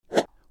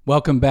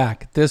Welcome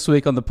back. This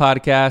week on the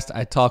podcast,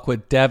 I talk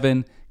with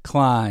Devan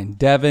Kline.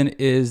 Devan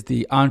is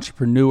the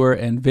entrepreneur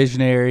and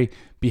visionary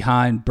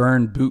behind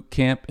Burn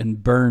Bootcamp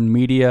and Burn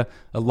Media,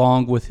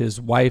 along with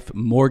his wife,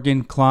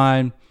 Morgan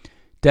Kline.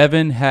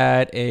 Devan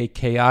had a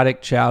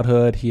chaotic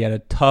childhood. He had a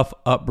tough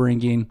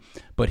upbringing,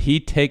 but he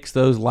takes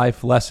those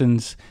life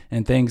lessons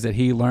and things that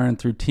he learned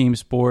through team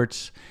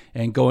sports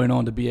and going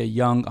on to be a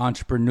young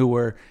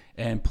entrepreneur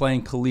and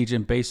playing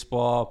collegiate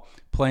baseball,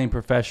 playing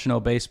professional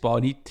baseball.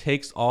 And he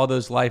takes all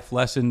those life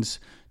lessons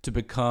to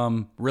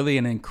become really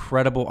an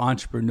incredible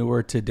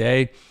entrepreneur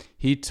today.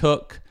 He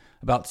took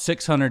about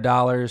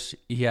 $600.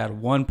 He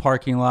had one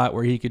parking lot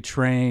where he could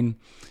train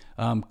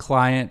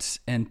clients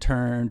and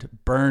turned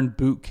Burn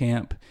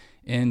Bootcamp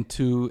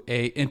into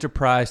a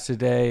enterprise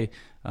today,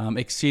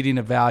 exceeding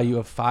a value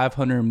of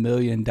 $500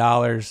 million.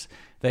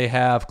 They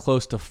have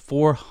close to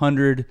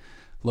 400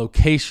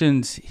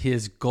 locations.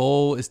 His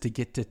goal is to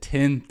get to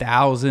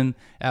 10,000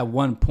 at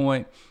one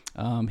point.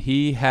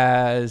 He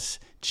has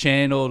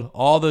channeled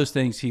all those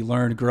things he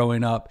learned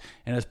growing up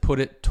and has put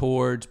it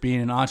towards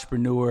being an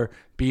entrepreneur,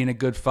 being a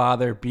good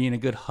father, being a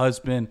good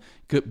husband,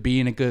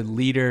 being a good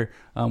leader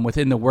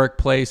within the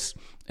workplace.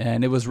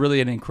 And it was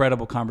really an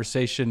incredible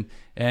conversation,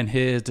 and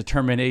his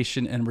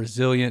determination and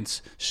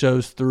resilience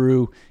shows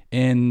through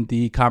in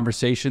the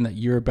conversation that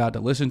you're about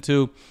to listen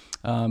to.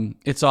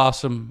 It's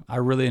awesome. I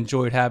really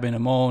enjoyed having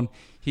him on.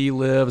 He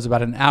lives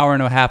about an hour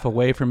and a half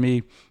away from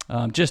me,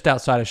 just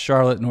outside of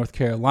Charlotte, North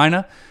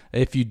Carolina.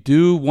 If you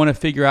do want to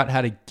figure out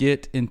how to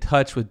get in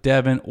touch with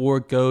Devan or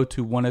go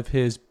to one of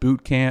his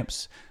boot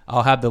camps,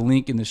 I'll have the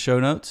link in the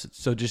show notes.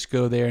 So just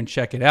go there and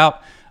check it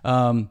out.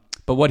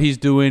 But what he's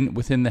doing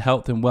within the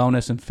health and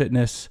wellness and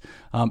fitness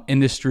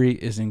industry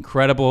is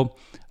incredible.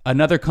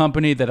 Another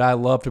company that I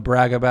love to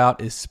brag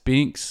about is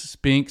Spinks.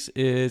 Spinks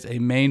is a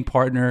main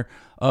partner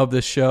of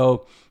the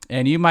show.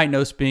 And you might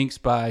know Spinks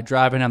by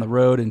driving down the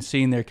road and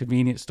seeing their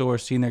convenience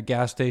stores, seeing their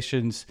gas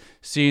stations,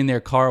 seeing their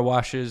car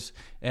washes,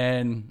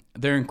 and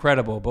they're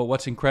incredible. But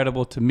what's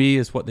incredible to me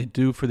is what they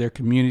do for their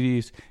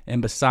communities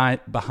and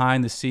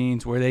behind the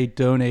scenes, where they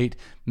donate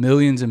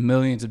millions and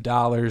millions of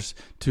dollars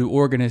to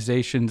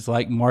organizations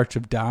like March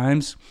of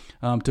Dimes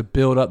to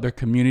build up their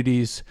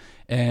communities.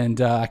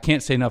 And I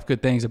can't say enough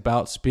good things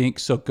about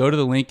Spinks. So go to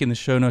the link in the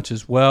show notes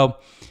as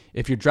well.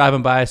 If you're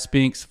driving by a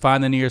Spinks,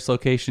 find the nearest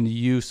location to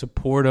you,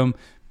 support them,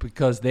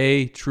 because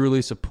they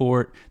truly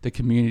support the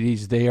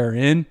communities they are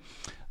in.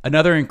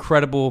 Another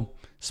incredible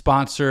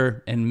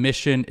sponsor and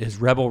mission is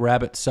Rebel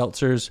Rabbit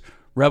Seltzers.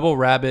 Rebel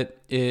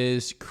Rabbit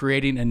is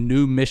creating a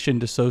new mission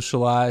to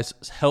socialize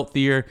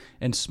healthier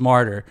and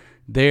smarter.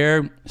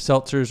 Their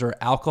seltzers are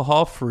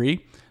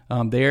alcohol-free.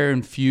 They're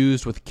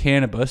infused with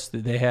cannabis.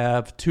 They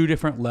have two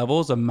different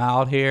levels, a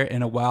mild hair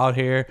and a wild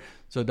hair.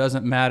 So it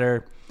doesn't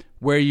matter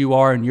where you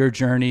are in your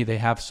journey, they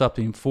have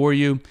something for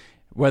you.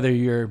 Whether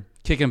you're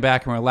kicking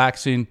back and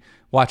relaxing,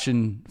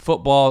 watching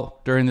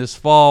football during this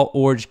fall,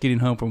 or just getting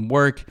home from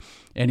work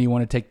and you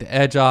want to take the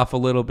edge off a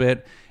little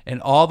bit.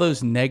 And all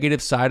those negative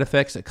side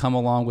effects that come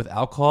along with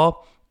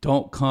alcohol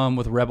don't come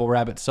with Rebel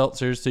Rabbit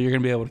Seltzers. So you're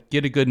going to be able to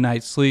get a good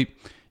night's sleep.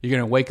 You're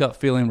going to wake up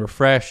feeling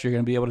refreshed. You're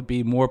going to be able to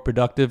be more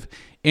productive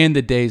in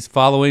the days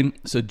following.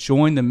 So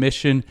join the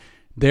mission.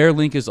 Their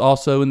link is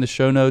also in the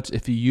show notes.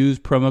 If you use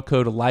promo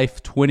code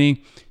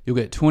LIFE20, you'll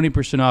get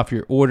 20% off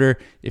your order.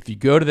 If you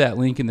go to that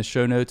link in the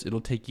show notes,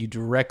 it'll take you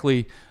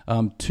directly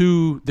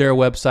to their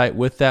website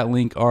with that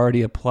link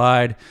already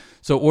applied.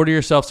 So order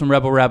yourself some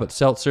Rebel Rabbit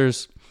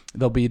Seltzers.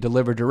 They'll be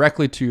delivered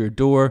directly to your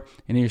door,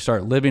 and then you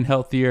start living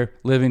healthier,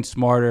 living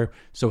smarter.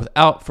 So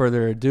without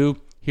further ado,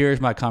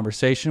 here's my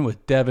conversation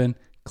with Devan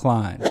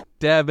Kline.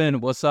 Devan,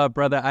 what's up,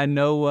 brother? I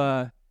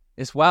know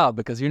it's wild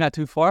because you're not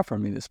too far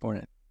from me this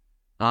morning.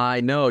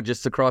 I know,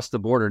 just across the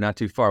border, not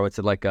too far. What's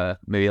it like?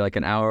 Maybe like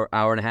an hour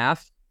and a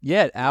half?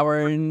 Yeah,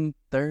 hour and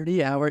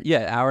 30, hour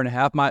and a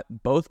half.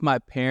 Both my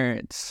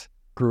parents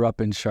grew up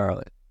in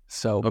Charlotte,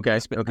 so Okay. I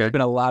spent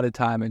a lot of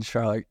time in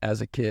Charlotte as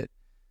a kid.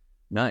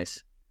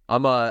 Nice.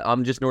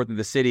 I'm just north of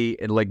the city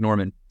in Lake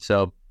Norman.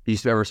 So, you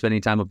used to ever spend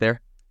any time up there?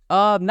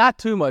 Not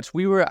too much.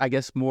 We were, I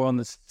guess, more on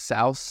the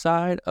south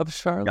side of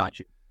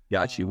Charlotte.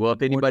 Got you. Well,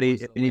 if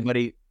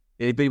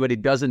anybody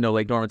doesn't know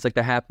Lake Norman, it's like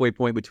the halfway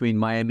point between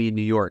Miami and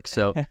New York.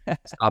 So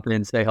stop in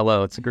and say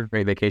hello. It's a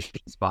great vacation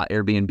spot.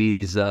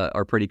 Airbnbs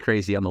are pretty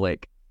crazy on the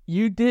lake.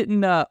 You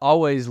didn't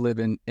always live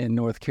in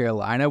North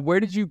Carolina.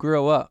 Where did you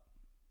grow up?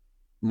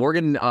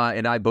 Morgan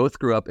and I both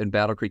grew up in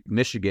Battle Creek,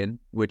 Michigan,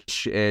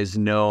 which is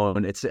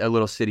known. It's a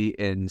little city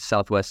in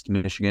southwest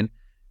Michigan,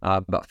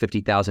 about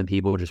 50,000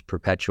 people, just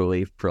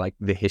perpetually for like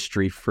the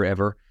history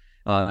forever.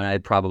 And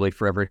I'd probably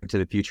forever into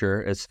the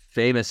future. It's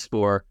famous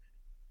for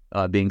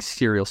being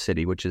Cereal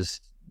City, which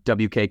is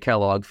W.K.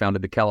 Kellogg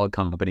founded the Kellogg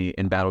Company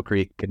in Battle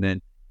Creek. And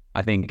then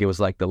I think it was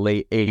like the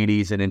late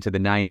 80s and into the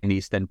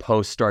 90s. Then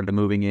Post started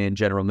moving in,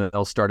 General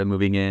Mills started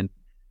moving in.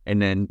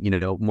 And then,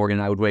 Morgan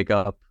and I would wake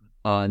up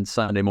on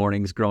Sunday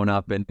mornings growing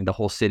up and the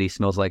whole city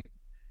smells like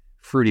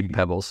Fruity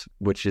Pebbles,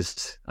 which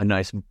is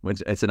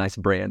it's a nice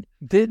brand.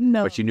 Didn't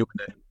know. But you knew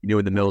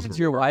when the mills It's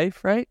were. your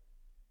wife, right?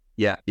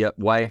 Yeah, yep.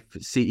 Wife,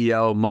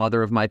 CEO,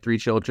 mother of my 3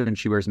 children.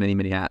 She wears many,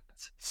 many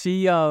hats.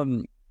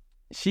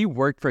 She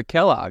worked for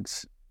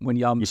Kellogg's when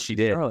y'all moved Yes, she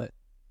to did. Charlotte.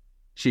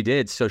 She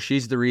did. So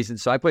she's the reason.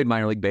 So I played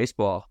minor league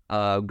baseball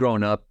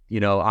growing up.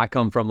 I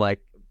come from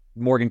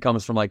Morgan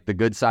comes from the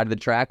good side of the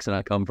tracks, and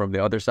I come from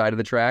the other side of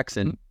the tracks.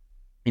 And,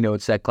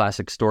 it's that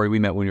classic story. We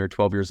met when we were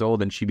 12 years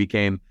old, and she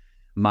became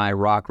my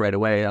rock right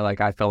away.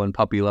 I fell in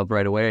puppy love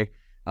right away.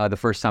 The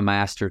first time I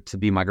asked her to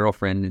be my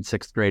girlfriend in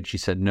 6th grade, she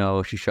said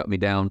no. She shut me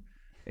down.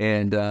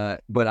 And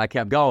but I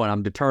kept going.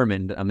 I'm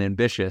determined. I'm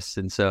ambitious.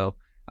 And so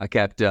I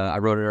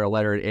wrote her a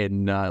letter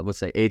in, let's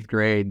say 8th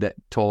grade that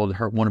told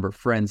one of her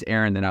friends,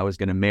 Aaron, that I was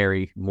going to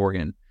marry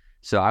Morgan.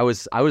 So I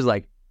was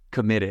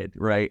committed,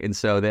 right? And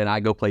so then I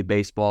go play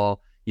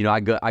baseball.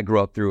 I grew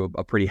up through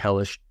a pretty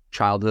hellish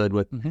childhood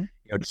with,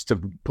 just to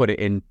put it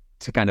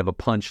into kind of a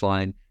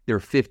punchline, there were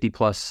 50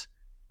 plus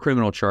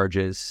criminal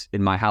charges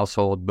in my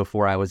household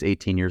before I was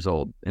 18 years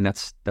old. And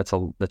that's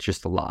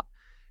just a lot,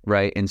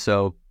 right? And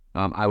so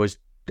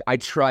I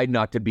tried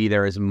not to be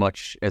there as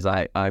much as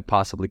I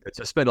possibly could.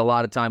 So I spent a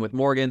lot of time with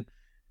Morgan,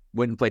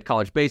 went and played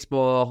college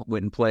baseball,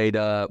 went and played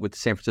with the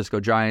San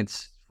Francisco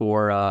Giants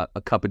for a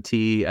cup of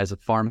tea as a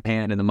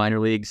farmhand in the minor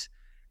leagues.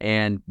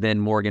 And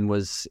then Morgan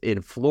was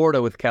in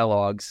Florida with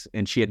Kellogg's,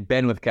 and she had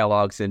been with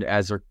Kellogg's and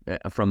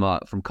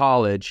from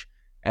college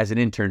as an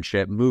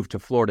internship, moved to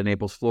Florida,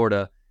 Naples,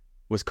 Florida,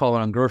 was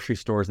calling on grocery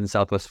stores in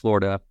Southwest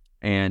Florida.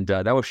 And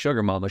that was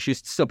Sugar Mama. She's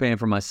still paying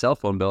for my cell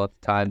phone bill at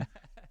the time.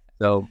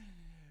 So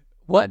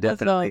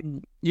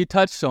you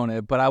touched on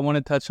it, but I want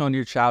to touch on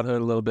your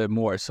childhood a little bit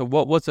more. So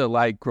what was it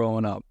like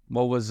growing up?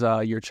 What was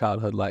your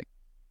childhood like?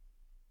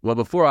 Well,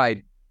 before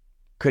I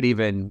could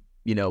even,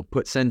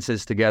 put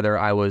sentences together,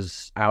 I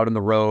was out on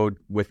the road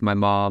with my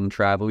mom,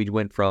 travel. We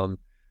went from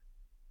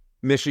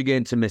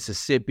Michigan to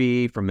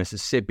Mississippi, from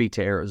Mississippi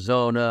to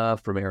Arizona,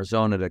 from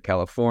Arizona to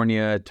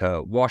California,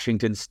 to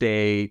Washington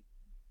State,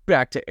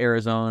 back to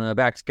Arizona,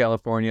 back to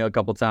California a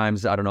couple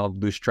times. I don't know, I'll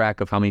lose track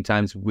of how many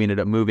times we ended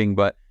up moving,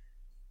 but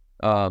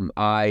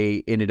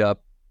I ended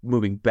up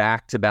moving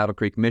back to Battle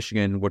Creek,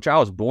 Michigan, which I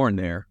was born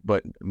there,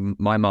 but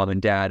my mom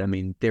and dad, I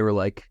mean, they were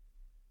like,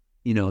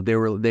 they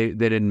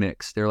didn't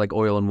mix. They're like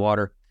oil and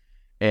water.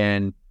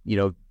 And,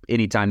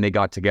 anytime they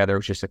got together, it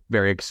was just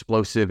very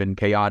explosive and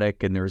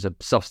chaotic, and there was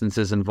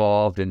substances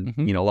involved, and,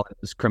 a lot of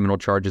those criminal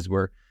charges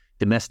were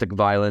domestic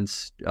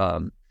violence.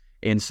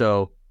 And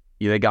so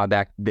they got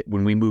back,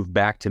 when we moved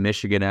back to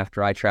Michigan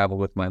after I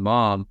traveled with my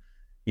mom,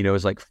 it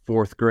was like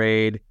 4th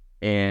grade.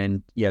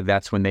 And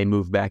that's when they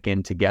moved back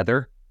in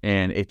together,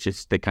 and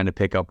they kind of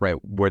pick up right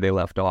where they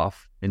left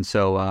off. And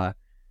so,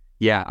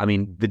 I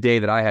mean, the day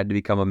that I had to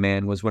become a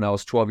man was when I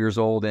was 12 years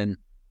old, and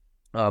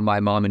my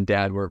mom and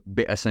dad were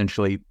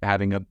essentially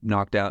having a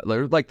knockdown,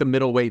 like the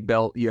middleweight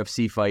belt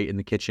UFC fight in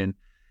the kitchen.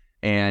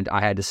 And I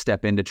had to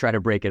step in to try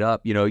to break it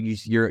up. You're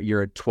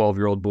a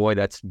 12-year-old boy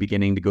that's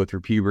beginning to go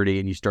through puberty,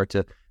 and you start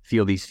to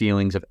feel these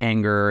feelings of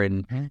anger.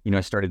 And,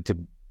 I started to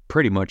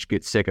pretty much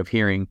get sick of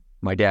hearing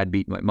my dad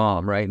beat my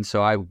mom, right? And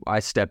so I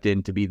stepped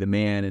in to be the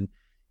man. And,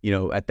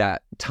 at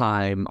that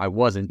time, I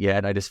wasn't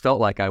yet. I just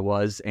felt like I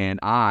was, and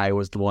I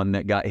was the one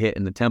that got hit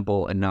in the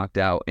temple and knocked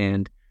out.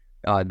 And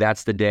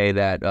that's the day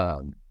that,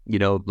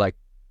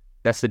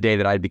 that's the day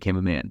that I became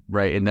a man,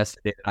 right? And that's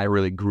the day that I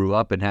really grew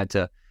up and had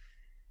to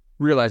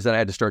realize that I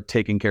had to start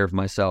taking care of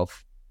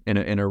myself in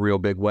a real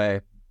big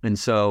way. And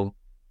so,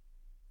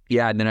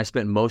 and then I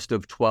spent most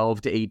of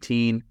 12 to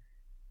 18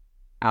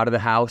 out of the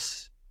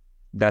house.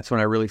 That's when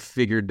I really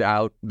figured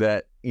out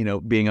that,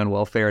 being on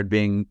welfare and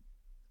being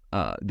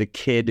the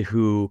kid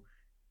who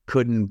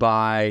couldn't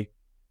buy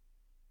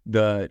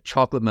the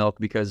chocolate milk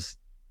because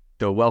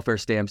the welfare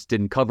stamps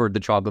didn't cover the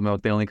chocolate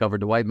milk, they only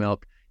covered the white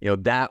milk.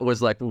 That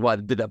was like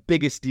the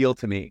biggest deal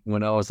to me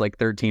when I was like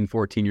 13,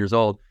 14 years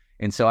old.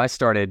 And so I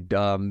started,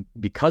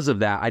 because of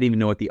that, I didn't even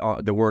know what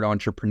the word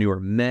entrepreneur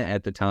meant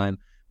at the time,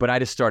 but I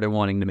just started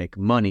wanting to make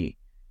money.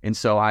 And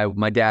so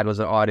my dad was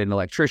an audit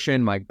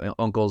electrician. My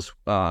uncles,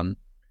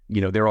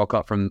 they're all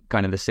cut from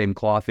kind of the same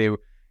cloth.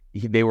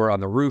 They were on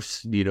the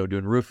roofs,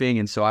 doing roofing.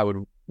 And so I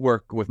would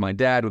work with my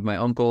dad, with my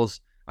uncles.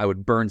 I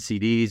would burn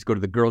CDs, go to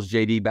the girls'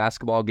 JV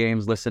basketball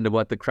games, listen to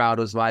what the crowd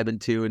was vibing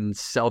to, and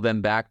sell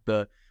them back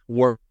the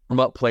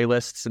warm-up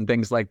playlists and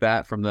things like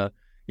that from the,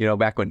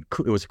 back when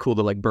it was cool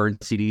to like burn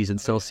CDs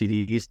and sell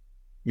CDs.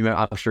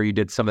 I'm sure you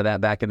did some of that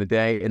back in the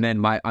day. And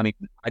then I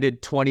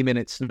did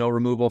 20-minute snow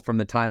removal from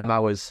the time I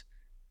was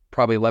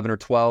probably 11 or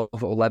 12,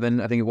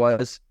 11, I think it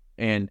was.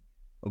 And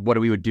what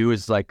we would do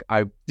is I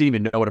didn't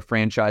even know what a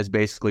franchise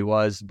basically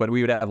was, but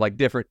we would have like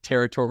different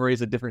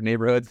territories in different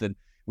neighborhoods, and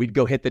we'd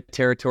go hit the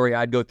territory.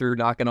 I'd go through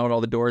knocking on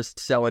all the doors,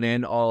 selling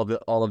in all of the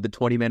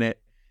 $20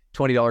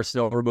 $20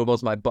 snow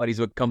removals. My buddies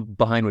would come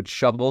behind with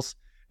shovels,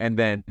 and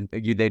then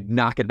they'd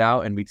knock it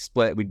out, and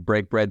we'd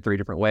break bread 3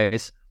 different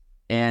ways.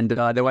 And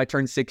then when I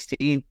turned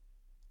 16,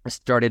 I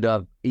started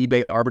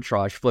eBay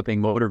arbitrage,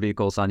 flipping motor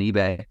vehicles on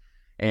eBay.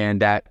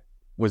 And that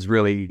was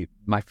really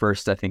my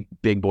first, I think,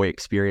 big boy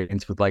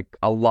experience with like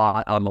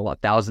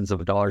thousands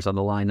of dollars on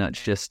the line, not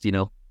just,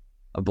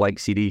 a blank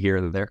CD here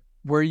or there.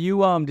 Were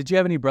you did you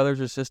have any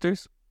brothers or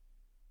sisters?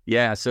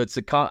 Yeah, so it's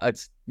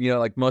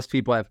like most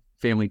people have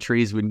family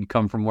trees. When you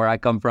come from where I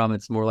come from,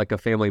 it's more like a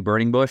family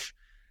burning bush.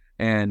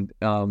 And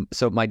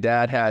so my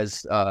dad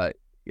has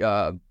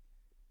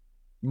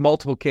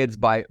multiple kids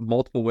by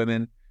multiple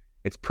women.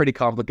 It's pretty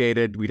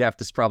complicated. We'd have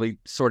to probably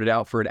sort it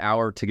out for an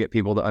hour to get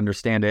people to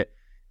understand it.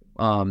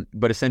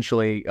 But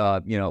essentially,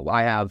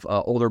 I have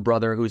an older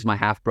brother who's my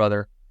half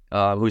brother,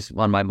 who's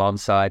on my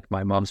mom's side,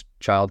 my mom's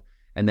child.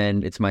 And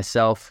then it's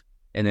myself,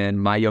 and then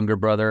my younger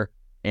brother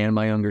and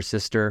my younger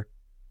sister.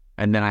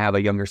 And then I have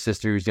a younger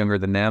sister who's younger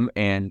than them.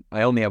 And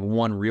I only have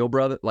one real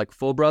brother, like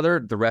full brother.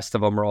 The rest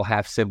of them are all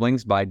half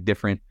siblings by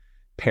different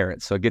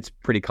parents. So it gets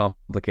pretty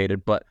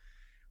complicated. But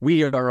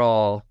we are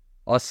all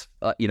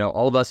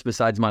all of us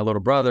besides my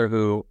little brother,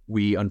 who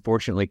we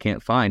unfortunately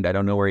can't find. I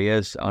don't know where he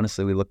is.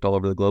 Honestly, we looked all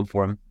over the globe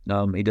for him.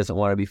 He doesn't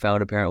want to be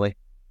found, apparently.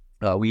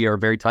 We are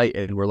very tight,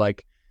 and we're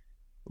like,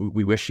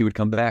 we wish he would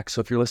come back.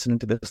 So if you're listening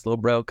to this, little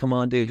bro, come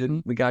on,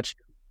 dude. We got you.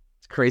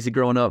 It's crazy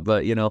growing up,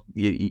 but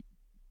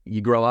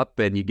you grow up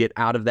and you get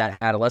out of that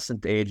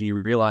adolescent age and you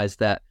realize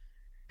that,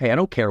 hey, I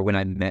don't care when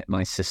I met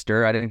my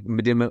sister. I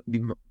didn't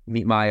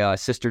meet my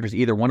sisters,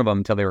 either one of them,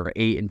 until they were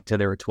 8, until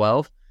they were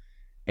 12.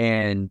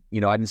 And,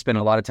 I didn't spend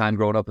a lot of time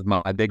growing up with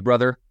my big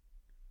brother.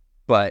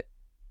 But,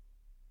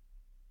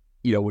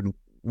 when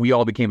we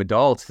all became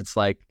adults, it's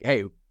like,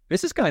 hey,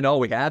 this is kind of all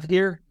we have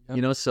here,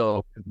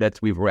 so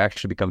we've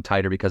actually become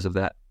tighter because of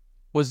that.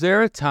 Was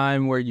there a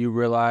time where you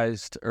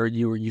realized, or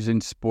you were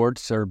using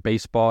sports or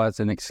baseball as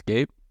an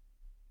escape?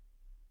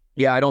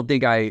 Yeah, I don't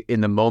think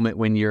in the moment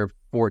when you're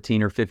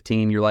 14 or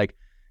 15, you're like,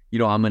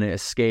 I'm going to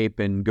escape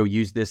and go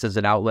use this as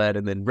an outlet,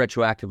 and then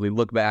retroactively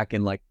look back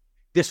and like,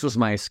 this was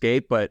my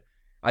escape. But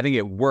I think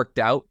it worked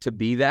out to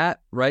be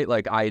that, right?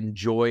 Like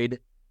everybody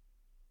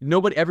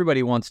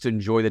wants to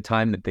enjoy the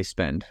time that they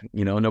spend,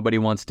 nobody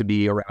wants to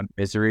be around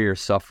misery or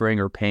suffering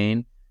or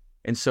pain.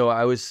 And so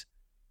I was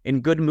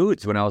in good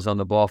moods when I was on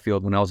the ball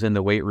field, when I was in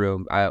the weight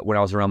room, when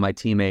I was around my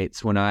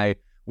teammates, when I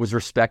was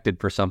respected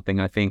for something.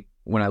 I think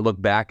when I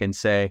look back and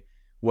say,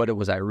 what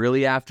was I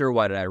really after?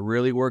 Why did I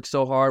really work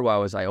so hard? Why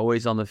was I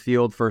always on the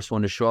field, first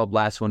one to show up,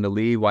 last one to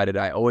leave? Why did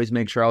I always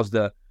make sure I was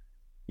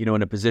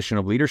in a position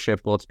of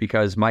leadership? Well, it's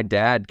because my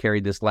dad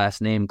carried this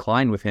last name,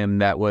 Kline, with him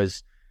that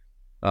was,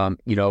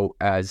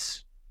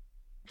 as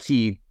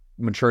he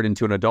matured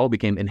into an adult,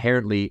 became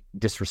inherently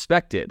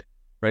disrespected,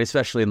 right?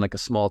 Especially in like a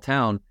small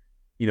town,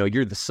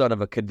 you're the son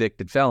of a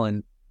convicted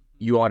felon,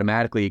 you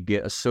automatically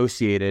get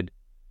associated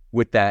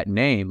with that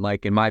name.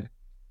 Like, in my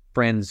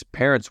friends'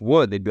 parents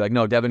they'd be like,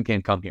 no, Devan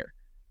can't come here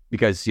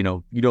because,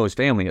 his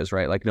family is,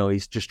 right? Like, no,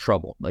 he's just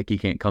trouble. Like, he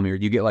can't come here.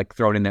 You get like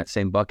thrown in that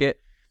same bucket.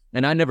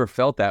 And I never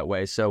felt that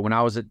way. So when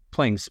I was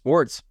playing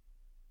sports,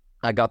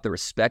 I got the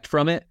respect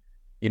from it.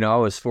 I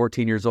was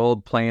 14 years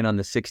old playing on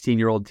the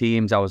 16-year-old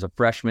teams. I was a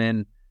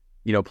freshman,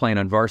 playing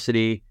on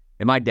varsity.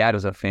 And my dad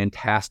was a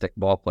fantastic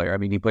ball player. I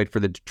mean, he played for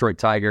the Detroit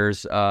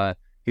Tigers.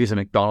 He was a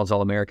McDonald's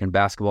All-American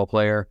basketball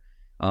player.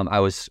 I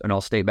was an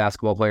all-state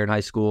basketball player in high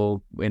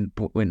school and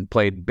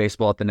played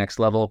baseball at the next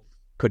level.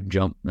 Couldn't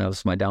jump. That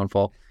was my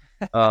downfall.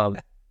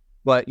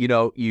 But,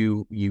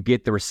 you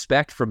get the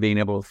respect from being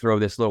able to throw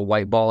this little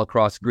white ball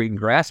across green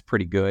grass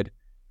pretty good.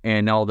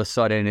 And all of a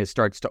sudden it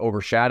starts to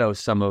overshadow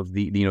some of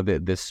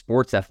the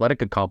sports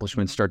athletic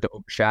accomplishments start to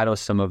overshadow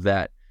some of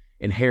that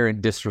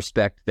inherent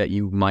disrespect that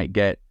you might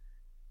get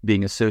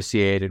being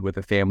associated with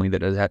a family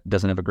that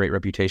doesn't have a great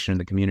reputation in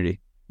the community.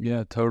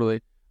 Yeah,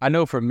 totally. I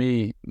know for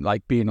me,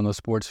 like, being on the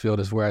sports field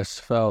is where I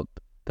felt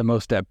the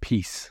most at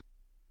peace.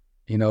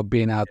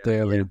 Being out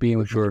there, like, being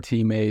with your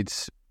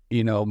teammates,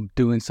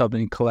 doing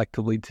something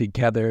collectively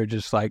together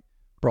just like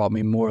brought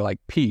me more like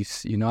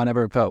peace. I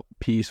never felt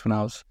peace when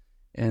I was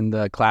in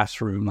the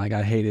classroom. Like,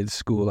 I hated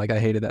school, like I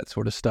hated that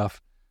sort of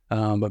stuff.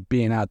 But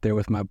being out there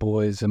with my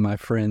boys and my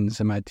friends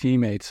and my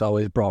teammates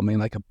always brought me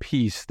like a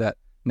peace that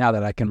now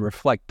that I can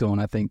reflect on,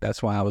 I think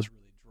that's why I was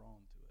really drawn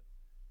to it.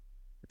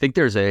 I think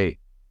there's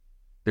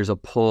a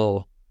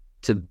pull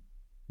to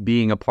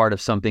being a part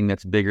of something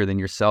that's bigger than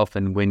yourself.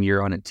 And when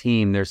you're on a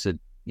team, there's a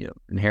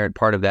inherent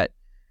part of that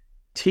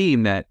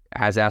team that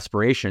has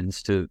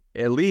aspirations to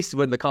at least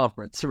win the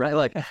conference, right?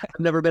 Like, I've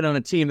never been on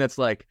a team that's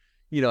like,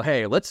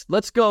 hey, let's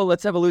go,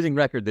 let's have a losing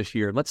record this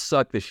year, let's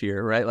suck this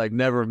year, right? Like,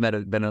 never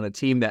been on a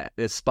team that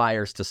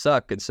aspires to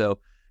suck. And so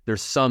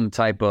there's some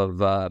type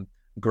of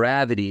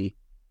gravity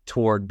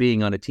toward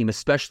being on a team,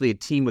 especially a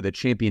team with a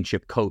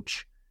championship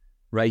coach,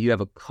 right? You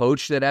have a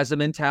coach that has a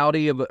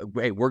mentality of,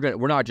 hey,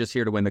 we're not just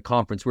here to win the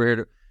conference, we're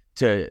here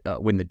to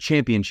win the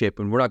championship,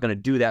 and we're not going to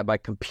do that by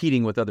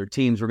competing with other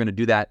teams. We're going to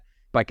do that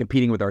by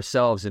competing with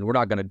ourselves, and we're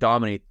not going to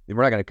dominate.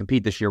 We're not going to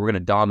compete this year. We're going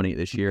to dominate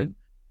this year.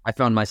 I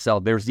found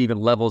myself, there's even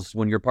levels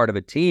when you're part of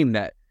a team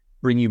that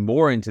bring you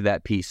more into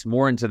that piece,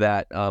 more into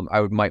that,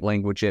 might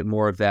language it,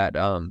 more of that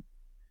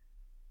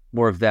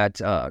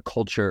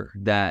culture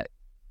that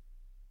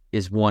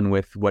is one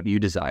with what you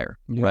desire,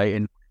 right?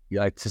 And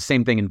it's the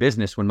same thing in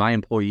business. When my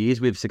employees,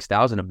 we have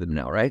 6,000 of them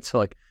now, right? So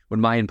like, when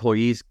my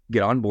employees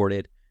get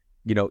onboarded,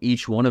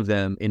 each one of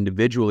them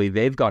individually,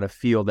 they've got to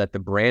feel that the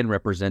brand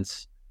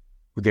represents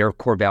their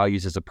core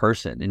values as a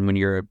person. And when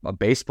you're a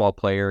baseball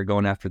player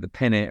going after the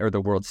pennant or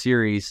the World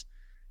Series,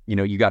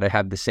 you got to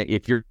have the same.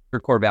 If your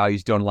core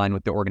values don't align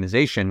with the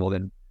organization, well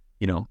then,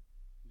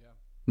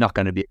 not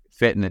going to be a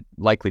fit and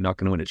likely not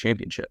going to win a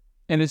championship.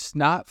 And it's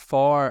not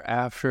far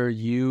after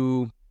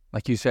you,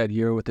 like you said,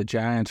 you're with the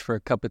Giants for a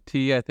cup of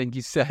tea, I think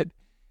you said.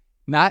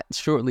 Not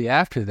shortly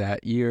after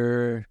that,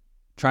 you're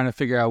trying to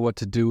figure out what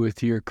to do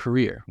with your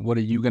career. What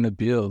are you going to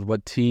build?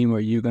 What team are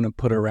you going to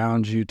put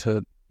around you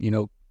to,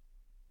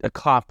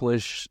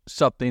 accomplish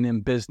something in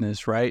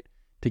business, right?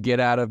 To get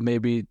out of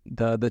maybe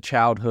the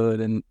childhood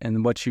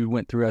and what you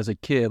went through as a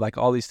kid, like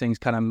all these things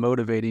kind of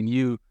motivating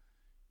you.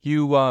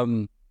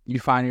 You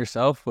find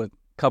yourself with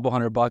a couple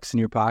 $100 in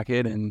your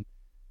pocket and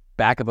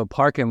back of a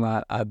parking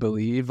lot, I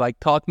believe. Like,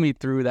 talk me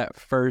through that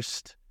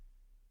first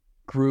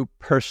group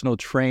personal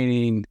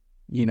training,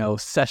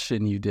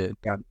 session you did.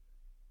 Yeah.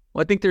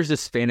 Well, I think there's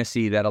this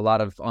fantasy that a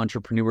lot of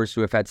entrepreneurs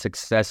who have had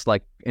success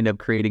end up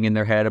creating in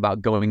their head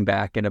about going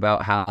back and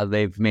about how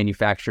they've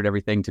manufactured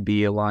everything to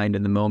be aligned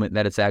in the moment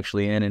that it's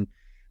actually in. And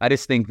I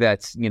just think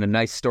that's,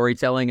 nice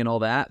storytelling and all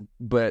that.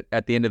 But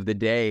at the end of the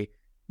day,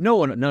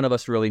 none of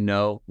us really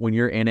know when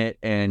you're in it.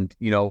 And,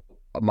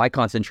 my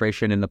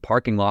concentration in the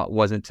parking lot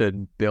wasn't to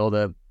build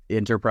a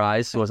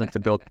enterprise, wasn't to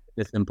build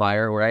this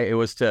empire, right? It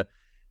was to,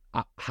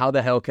 how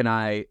the hell can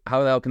I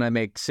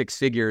make six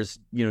figures,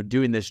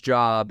 doing this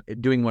job,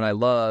 doing what I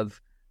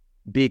love,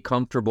 be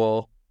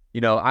comfortable.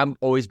 I've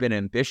always been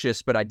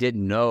ambitious, but I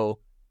didn't know.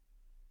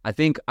 I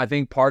think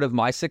part of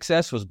my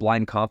success was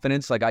blind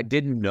confidence. Like, I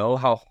didn't know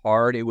how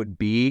hard it would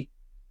be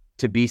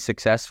to be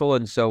successful.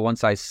 And so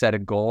once I set a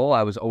goal,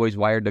 I was always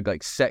wired to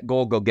set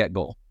goal, go get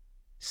goal.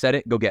 Set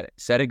it, go get it.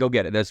 Set it, go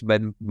get it. That's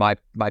been my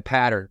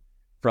pattern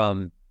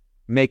from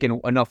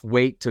making enough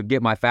weight to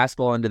get my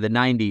fastball into the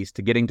 90s,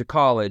 to getting to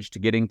college, to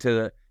getting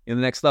to the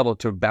next level,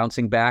 to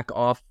bouncing back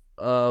off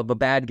of a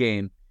bad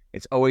game.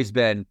 It's always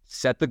been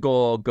set the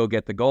goal, go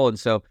get the goal. And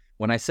so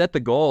when I set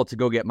the goal to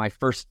go get my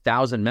first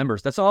 1,000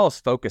 members, that's all I was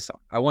focused on.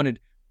 I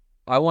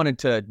wanted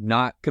to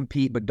not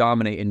compete but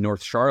dominate in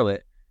North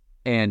Charlotte.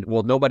 And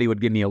nobody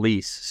would give me a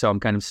lease. So I'm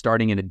kind of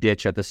starting in a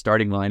ditch at the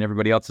starting line.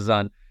 Everybody else is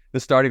on the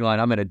starting line.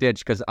 I'm in a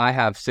ditch because I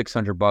have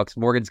 $600.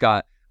 Morgan's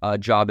got a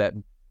job that,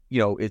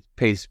 it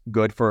pays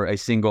good for a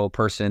single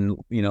person,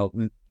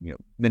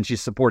 then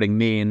she's supporting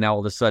me. And now all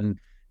of a sudden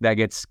that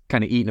gets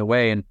kind of eaten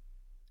away, and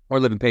we're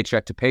living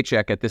paycheck to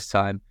paycheck at this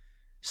time.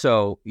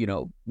 So,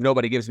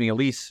 nobody gives me a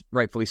lease,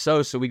 rightfully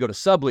so. So we go to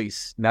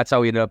sublease, and that's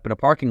how we ended up in a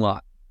parking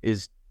lot.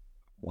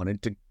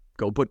 Wanted to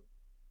go put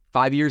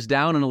 5 years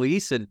down on a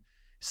lease and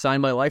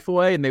sign my life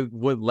away, and they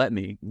wouldn't let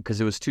me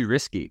because it was too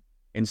risky.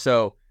 And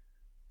so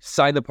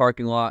signed the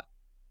parking lot,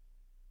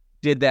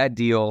 did that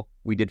deal.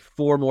 We did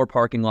 4 more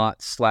parking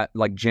lots, like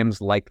gyms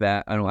like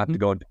that. I don't have to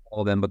go into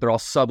all of them, but they're all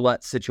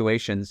sublet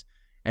situations.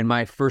 And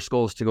my first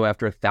goal is to go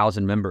after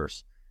 1,000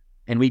 members.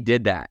 And we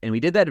did that. And we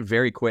did that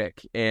very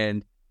quick.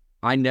 And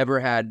I never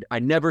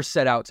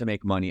set out to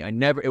make money.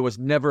 It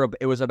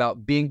was about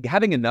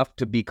having enough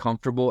to be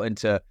comfortable and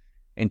to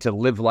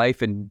live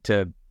life, and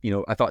to,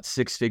 I thought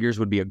 6 figures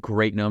would be a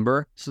great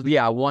number. So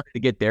yeah, I wanted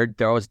to get there.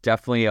 That was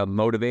definitely a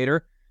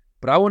motivator.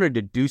 But I wanted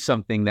to do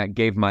something that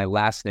gave my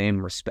last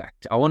name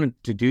respect. I wanted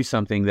to do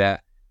something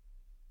that,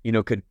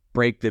 could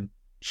break the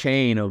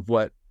chain of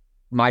what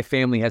my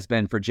family has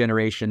been for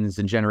generations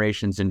and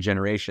generations and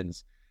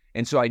generations.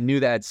 And so I knew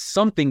that had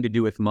something to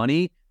do with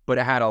money, but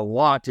it had a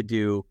lot to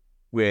do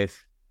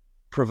with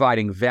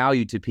providing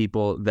value to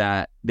people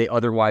that they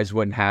otherwise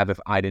wouldn't have if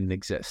I didn't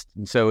exist.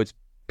 And so it's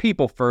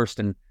people first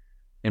and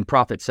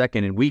profit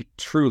second. And we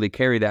truly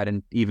carry that.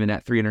 And even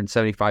at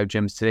 375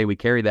 gyms today, we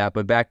carry that.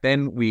 But back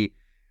then we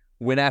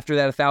went after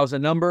that 1,000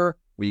 number.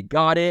 We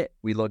got it.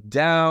 We looked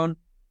down.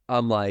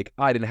 I'm like,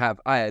 I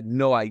had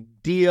no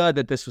idea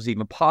that this was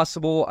even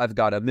possible. I've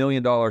got $1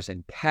 million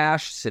in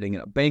cash sitting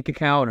in a bank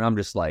account. And I'm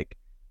just like,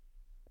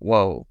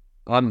 whoa.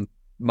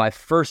 My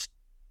first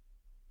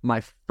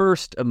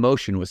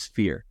emotion was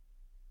fear.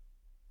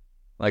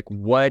 Like,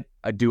 what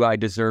do I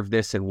deserve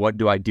this? And what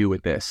do I do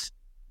with this?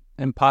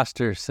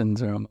 Imposter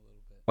syndrome.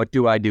 What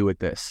do I do with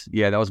this?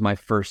 Yeah, that was my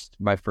first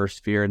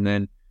fear. And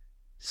then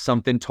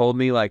something told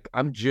me, like,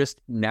 I'm just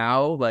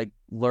now like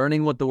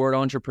learning what the word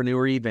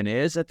entrepreneur even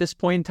is at this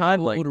point in time.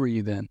 How old were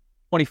you then?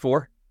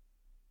 24.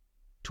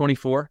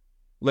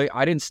 Like,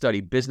 I didn't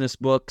study business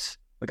books.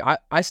 Like,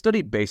 I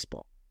studied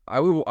baseball. I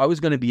was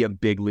going to be a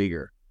big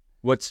leaguer.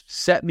 What's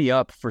set me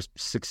up for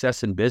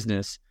success in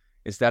business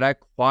is that I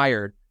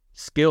acquired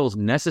skills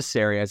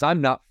necessary, as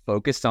I'm not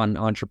focused on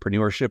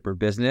entrepreneurship or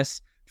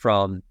business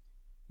from,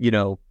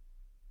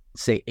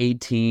 say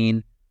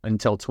 18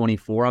 until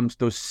 24.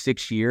 Those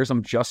 6 years,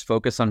 I'm just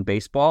focused on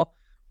baseball.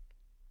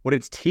 What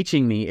it's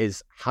teaching me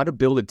is how to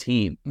build a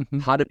team,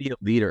 how to be a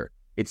leader.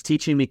 It's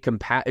teaching me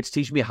it's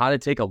teaching me how to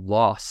take a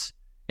loss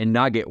and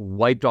not get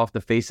wiped off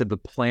the face of the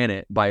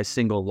planet by a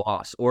single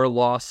loss, or a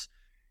loss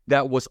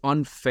that was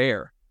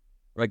unfair.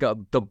 Like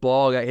the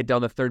ball got hit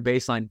down the third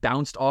baseline,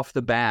 bounced off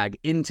the bag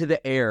into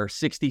the air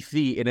 60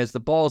 feet. And as the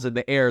ball's in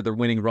the air, they're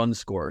winning run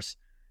scores.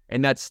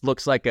 And that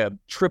looks like a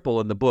triple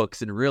in the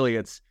books. And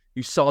really,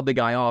 you sawed the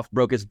guy off,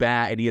 broke his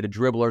bat, and he had a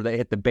dribbler that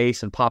hit the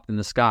base and popped in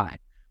the sky.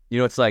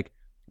 It's like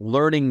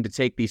learning to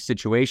take these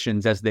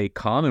situations as they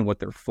come and what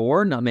they're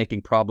for, not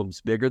making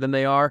problems bigger than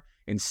they are,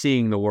 and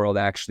seeing the world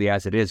actually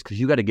as it is, because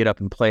you got to get up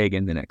and play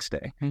again the next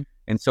day. Mm-hmm.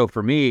 And so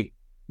for me,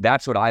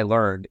 that's what I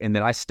learned. And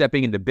then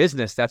stepping into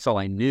business, that's all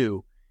I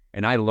knew.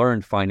 And I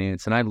learned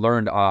finance, and I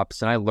learned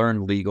ops, and I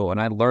learned legal,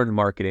 and I learned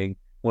marketing.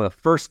 One of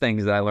the first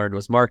things that I learned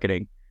was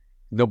marketing.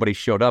 Nobody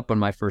showed up on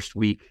my first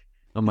week,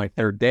 on my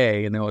third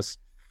day, and that was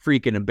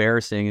freaking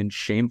embarrassing and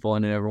shameful.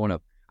 And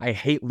I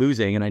hate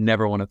losing, and I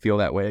never want to feel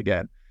that way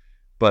again.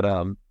 But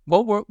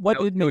what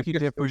did make you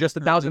different? It was just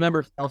 1,000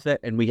 members,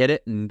 and we hit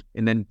it, and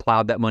then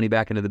plowed that money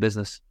back into the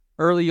business.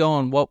 Early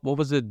on, what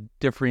was a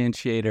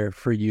differentiator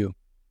for you,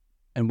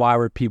 and why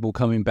were people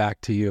coming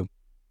back to you?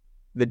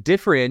 The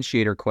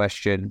differentiator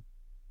question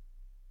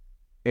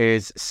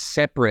is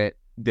separate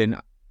than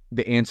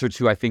the answer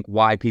to, I think,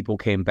 why people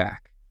came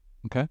back.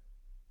 Okay.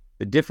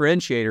 The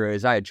differentiator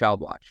is I had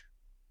Child Watch,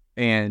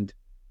 and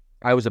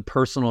I was a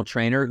personal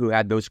trainer who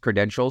had those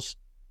credentials,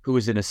 who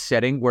was in a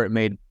setting where it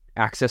made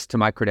access to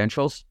my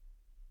credentials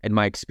and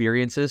my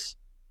experiences,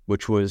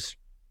 which was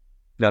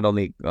not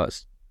only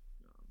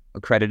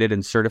accredited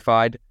and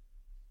certified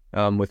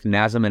with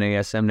NASM and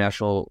ASM,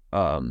 National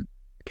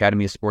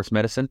Academy of Sports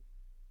Medicine,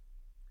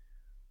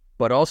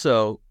 but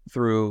also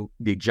through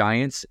the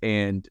Giants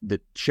and the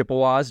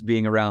Chippewas,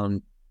 being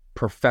around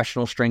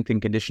professional strength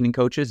and conditioning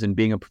coaches and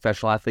being a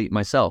professional athlete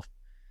myself.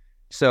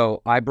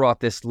 So I brought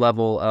this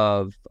level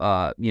of,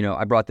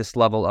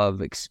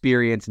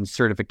 experience and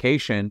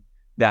certification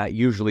that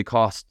usually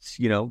costs,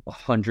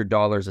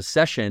 $100 a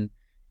session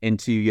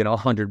into,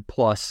 $100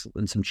 plus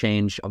and some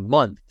change a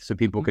month. So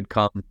people could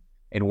come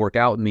and work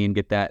out with me and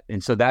get that.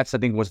 And so that's, I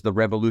think, was the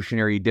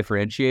revolutionary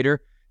differentiator,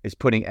 is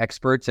putting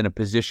experts in a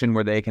position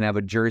where they can have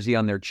a jersey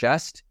on their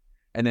chest,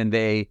 and then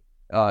they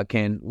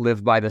can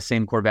live by the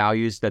same core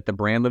values that the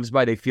brand lives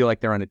by. They feel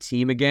like they're on a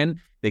team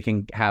again. They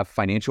can have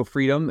financial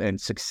freedom and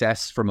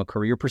success from a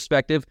career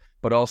perspective,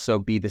 but also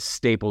be the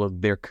staple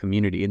of their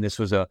community. And this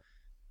was a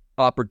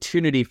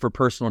opportunity for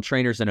personal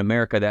trainers in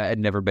America that had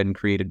never been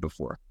created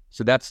before.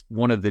 So that's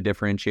one of the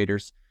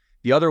differentiators.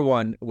 The other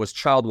one was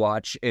Child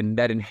Watch, and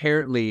that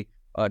inherently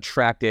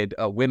attracted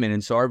women.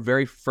 And so our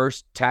very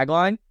first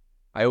tagline,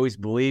 I always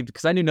believed,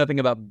 because I knew nothing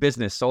about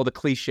business, so all the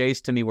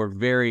cliches to me were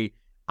very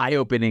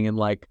eye-opening and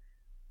like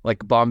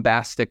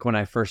bombastic when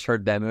I first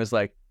heard them. It was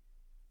like,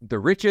 the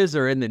riches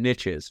are in the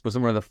niches, was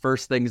one of the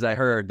first things I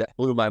heard that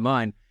blew my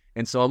mind.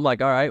 And so I'm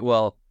like, all right,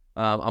 well,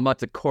 I'm about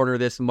to corner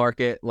this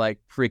market like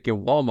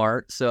freaking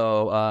Walmart.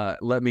 So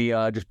let me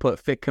just put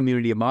Fit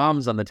Community of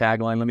Moms on the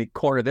tagline. Let me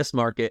corner this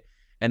market,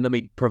 and let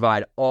me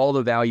provide all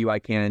the value I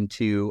can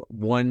to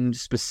one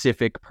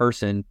specific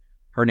person.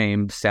 Her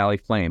name, Sally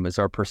Flame, is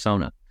our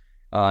persona.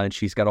 And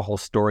she's got a whole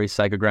story,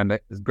 psychographic,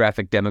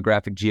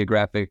 demographic,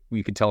 geographic.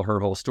 You can tell her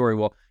whole story.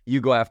 Well,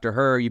 you go after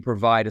her, you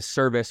provide a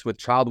service with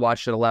Child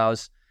Watch that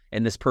allows,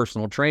 and this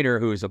personal trainer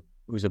who's a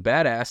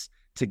badass,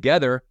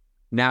 together,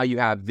 now you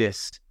have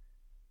this.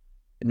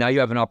 Now you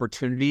have an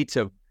opportunity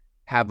to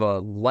have a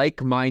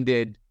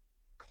like-minded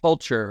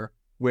culture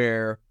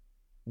where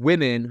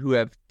women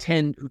who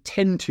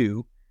tend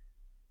to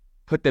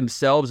put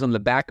themselves on the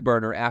back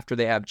burner after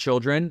they have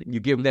children, you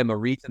give them a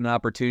reason, an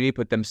opportunity to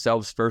put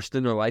themselves first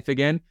in their life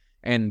again,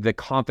 and the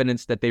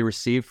confidence that they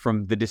receive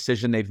from the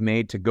decision they've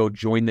made to go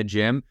join the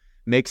gym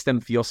makes them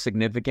feel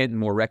significant and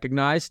more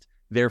recognized.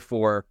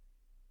 Therefore,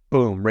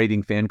 boom,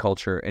 raving fan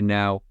culture. And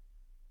now,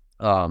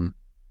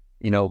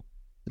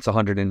 it's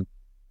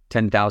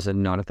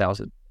 110,000, not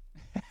 1,000.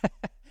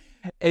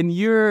 And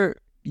your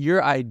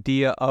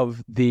idea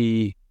of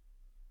the,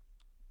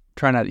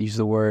 try not to use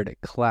the word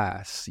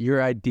class,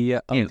 your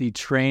idea of the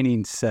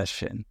training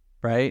session,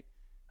 right?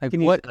 Like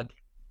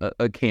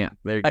a camp.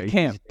 There you go. A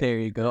camp. There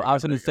you go. I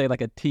was going to say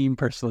like a team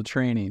personal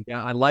training.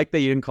 Yeah, I like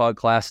that you didn't call it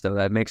class, though.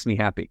 That makes me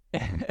happy.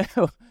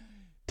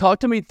 Talk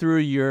to me through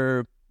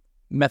your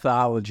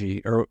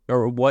methodology or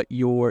what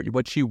you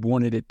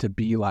wanted it to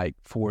be like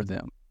for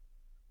them.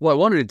 Well, I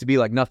wanted it to be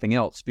like nothing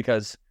else,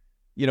 because,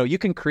 you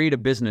can create a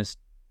business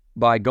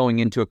by going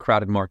into a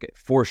crowded market,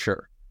 for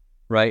sure.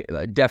 Right?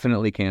 I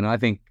definitely can. I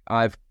think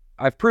I've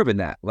proven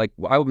that. Like,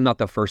 I'm not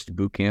the first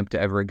boot camp to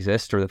ever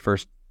exist, or the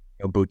first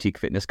boutique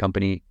fitness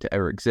company to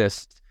ever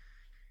exist.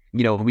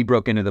 We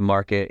broke into the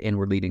market and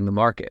we're leading the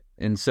market.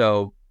 And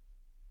so,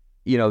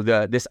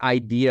 this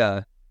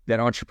idea that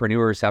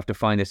entrepreneurs have to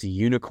find this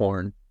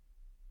unicorn,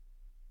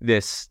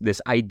 this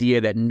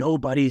idea that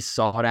nobody's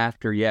sought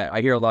after yet.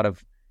 I hear a lot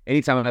of,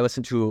 anytime I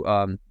listen to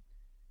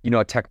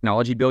a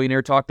technology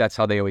billionaire talk, that's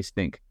how they always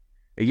think.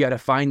 You got to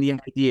find the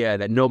idea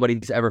that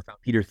nobody's ever found.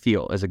 Peter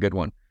Thiel is a good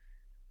one.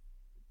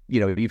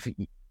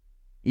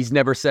 He's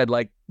never said,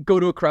 like, go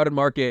to a crowded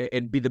market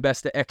and be the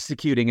best at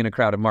executing in a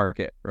crowded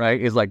market,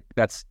 right? It's like,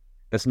 that's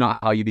not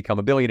how you become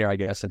a billionaire, I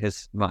guess, in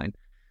his mind.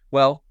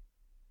 Well,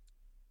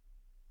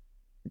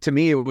 to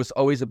me, it was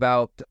always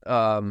about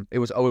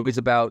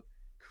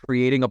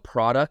creating a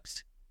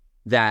product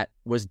that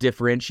was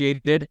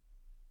differentiated,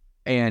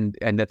 and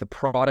that the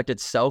product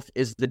itself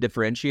is the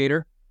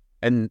differentiator.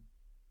 And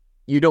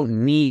you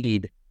don't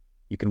need,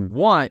 you can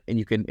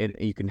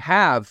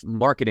have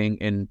marketing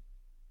and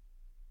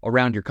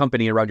around your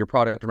company, around your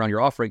product, around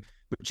your offering,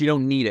 but you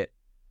don't need it.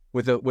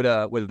 With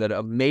an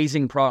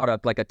amazing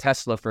product like a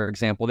Tesla, for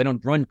example, they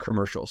don't run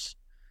commercials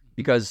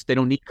because they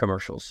don't need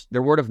commercials.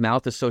 Their word of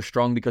mouth is so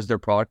strong because their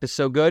product is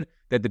so good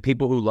that the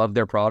people who love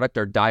their product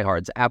are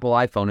diehards. Apple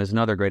iPhone is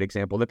another great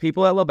example. The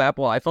people that love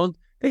Apple iPhone,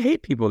 they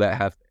hate people that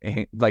have,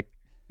 like,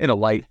 in a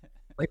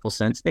lightful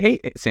sense, they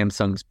hate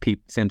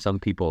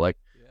Samsung people. Like,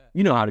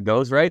 you know how it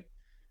goes, right?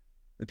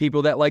 The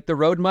people that like the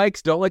Rode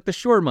mics don't like the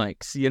Shure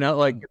mics,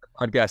 like the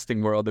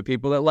podcasting world. The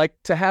people that like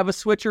to have a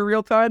switcher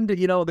real time,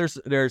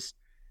 there's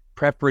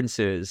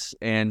preferences.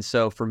 And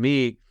so for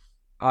me,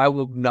 I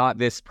will not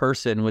this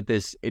person with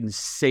this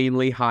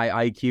insanely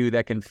high IQ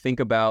that can think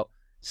about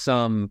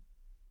some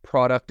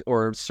product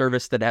or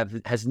service that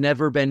has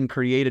never been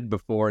created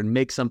before and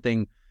make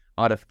something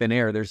out of thin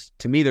air.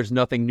 To me, there's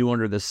nothing new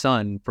under the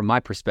sun from my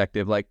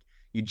perspective. Like,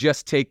 you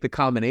just take the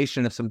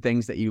combination of some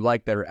things that you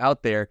like that are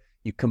out there,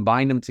 you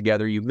combine them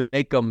together, you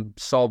make them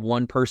solve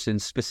one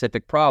person's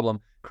specific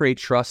problem, create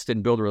trust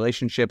and build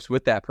relationships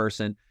with that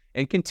person,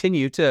 and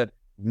continue to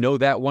know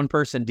that one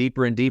person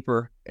deeper and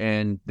deeper.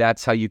 And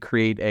that's how you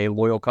create a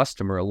loyal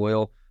customer, a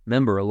loyal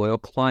member, a loyal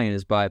client,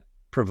 is by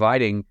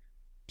providing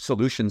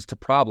solutions to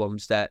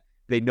problems that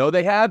they know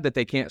they have that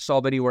they can't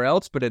solve anywhere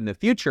else. But in the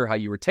future, how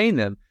you retain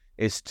them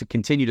is to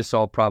continue to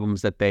solve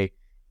problems that they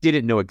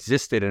didn't know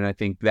existed. And I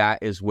think that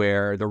is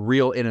where the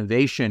real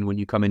innovation, when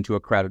you come into a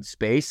crowded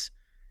space,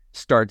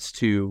 starts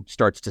to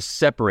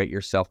separate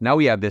yourself. Now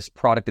we have this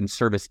product and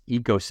service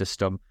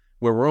ecosystem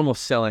where we're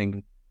almost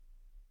selling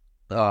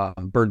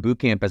Burn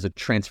Bootcamp as a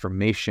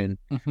transformation,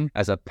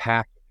 as a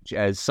package,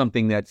 as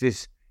something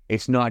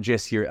it's not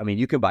just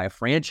you can buy a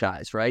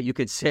franchise, right? You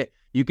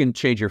can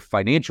change your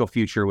financial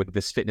future with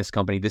this fitness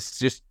company. This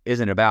just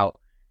isn't about,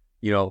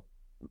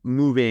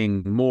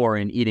 moving more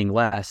and eating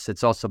less.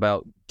 It's also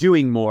about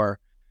doing more,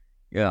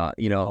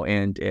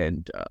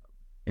 and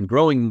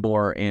growing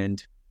more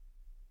and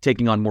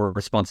taking on more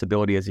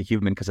responsibility as a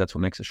human, because that's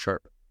what makes us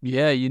sharp.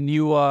 Yeah, you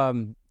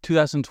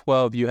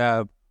 2012, you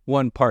have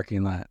one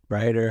parking lot,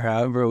 right? Or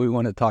however we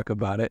want to talk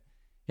about it.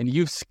 And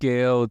you've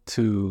scaled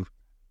to, I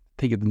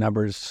think of the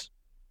numbers,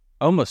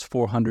 almost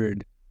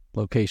 400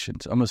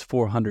 locations, almost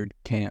 400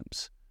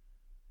 camps.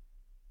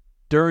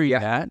 During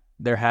that,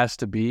 there has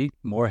to be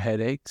more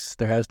headaches.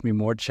 There has to be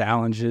more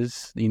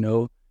challenges,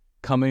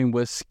 coming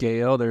with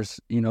scale. There's,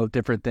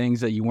 different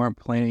things that you weren't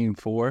planning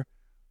for.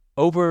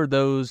 Over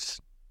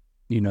those,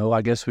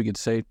 I guess we could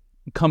say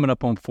coming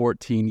up on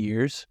 14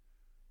 years,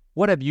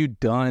 what have you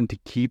done to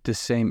keep the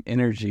same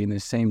energy and the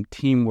same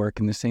teamwork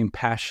and the same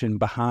passion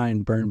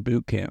behind Burn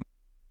Bootcamp?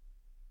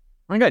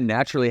 I think I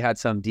naturally had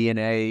some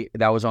DNA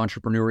that was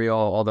entrepreneurial,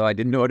 although I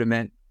didn't know what it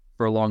meant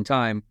for a long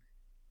time.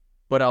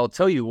 But I'll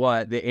tell you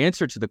what, the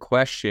answer to the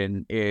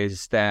question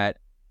is that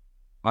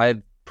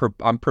I'm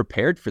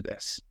prepared for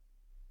this.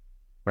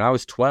 When I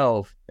was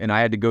 12 and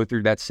I had to go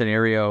through that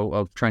scenario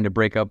of trying to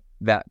break up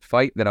that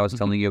fight that I was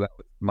telling you about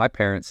with my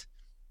parents,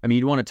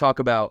 you want to talk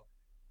about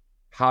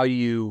how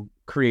you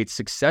create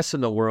success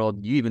in the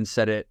world. You even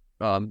said it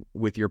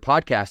with your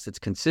podcast, it's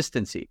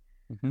consistency.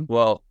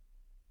 Well,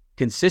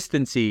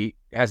 consistency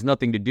has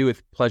nothing to do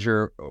with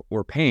pleasure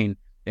or pain.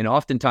 And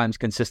oftentimes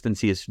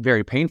consistency is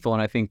very painful.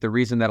 And I think the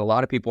reason that a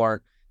lot of people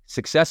aren't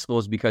successful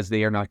is because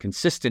they are not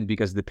consistent,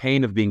 because the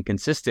pain of being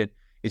consistent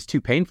is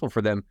too painful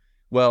for them.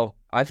 Well,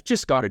 I've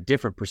just got a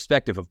different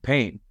perspective of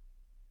pain.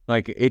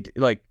 There's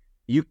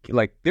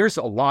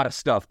a lot of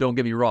stuff, don't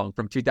get me wrong,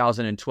 from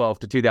 2012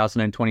 to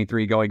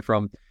 2023, going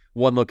from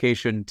one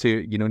location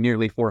to,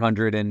 nearly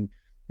 400 and,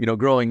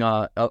 growing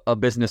a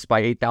business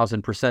by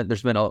 8,000%.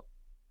 There's been a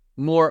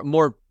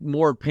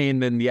more pain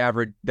than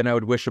I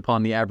would wish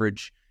upon the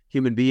average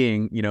human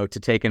being, to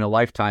take in a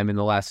lifetime in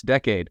the last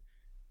decade.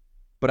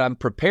 But I'm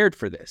prepared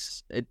for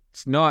this.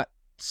 It's not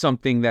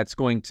something that's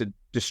going to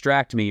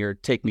distract me or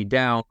take me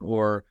down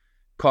or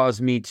cause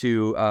me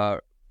to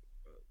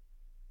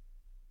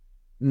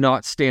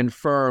not stand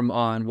firm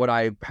on what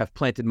I have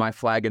planted my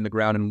flag in the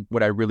ground and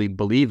what I really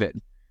believe in.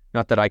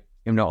 Not that I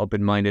am not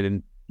open-minded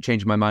and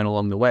change my mind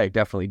along the way.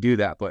 Definitely do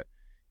that. But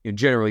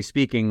generally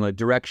speaking, the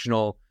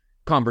directional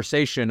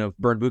conversation of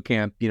Burn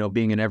Bootcamp,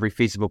 being in every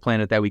feasible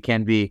planet that we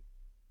can be,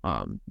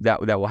 that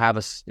will have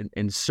us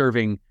in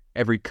serving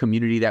every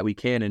community that we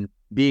can, and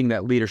being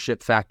that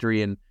leadership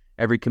factory in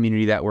every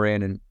community that we're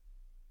in, and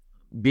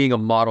being a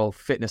model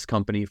fitness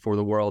company for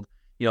the world.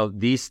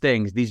 These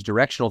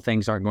directional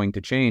things aren't going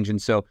to change.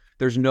 And so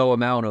there's no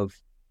amount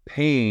of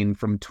pain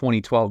from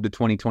 2012 to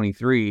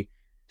 2023,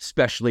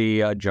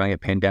 especially a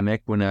giant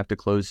pandemic when I have to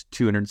close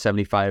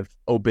 275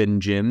 open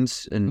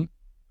gyms and,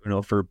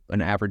 for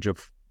an average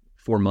of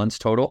 4 months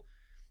total.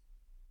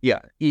 Yeah,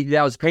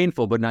 that was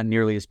painful, but not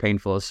nearly as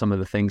painful as some of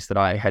the things that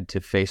I had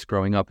to face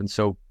growing up. And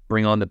so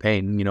bring on the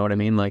pain. You know what I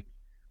mean?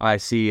 I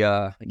see,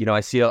 I'm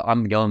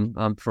young,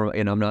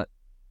 and I'm not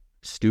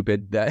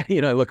stupid that,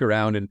 I look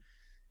around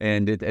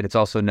and it's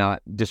also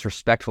not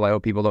disrespectful. I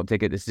hope people don't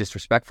take it as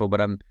disrespectful,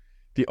 but I'm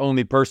the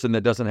only person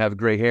that doesn't have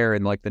gray hair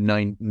in like the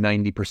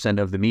 90%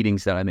 of the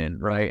meetings that I'm in,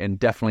 right? And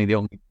definitely the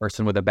only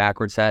person with a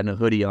backwards hat and a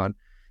hoodie on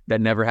that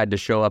never had to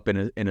show up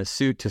in a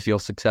suit to feel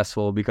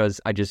successful,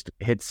 because I just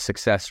hit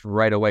success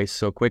right away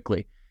so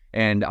quickly.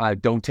 And I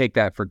don't take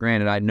that for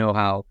granted. I know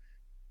how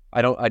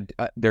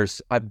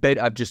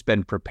I've just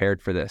been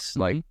prepared for this.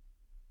 Like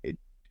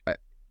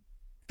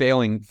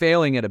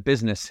failing at a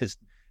business is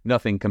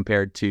nothing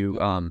compared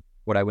to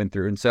what I went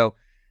through. And so,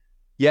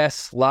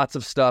 yes, lots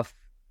of stuff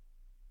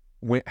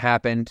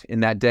happened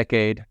in that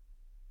decade,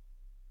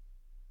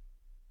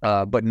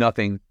 but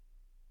nothing.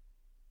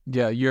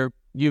 Yeah,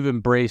 you've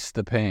embraced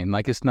the pain.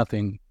 Like it's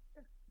nothing.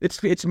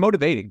 It's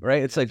motivating,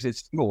 right? It's like,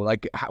 it's cool.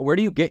 Like, where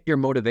do you get your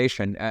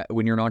motivation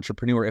when you're an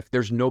entrepreneur if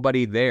there's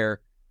nobody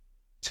there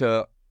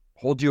to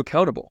hold you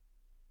accountable?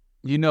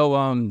 You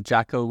know,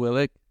 Jocko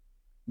Willink?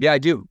 Yeah, I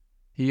do.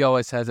 He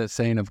always has that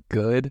saying of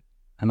good.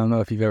 I don't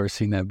know if you've ever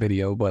seen that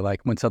video, but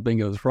like when something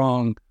goes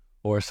wrong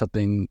or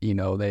something,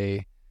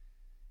 they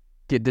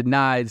get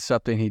denied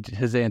something,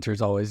 his answer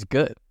is always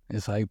good.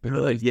 It's like,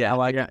 really,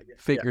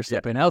 figure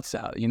something else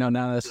out.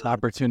 Now that's an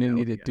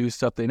opportunity to do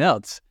something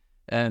else.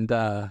 And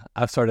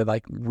I've started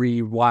like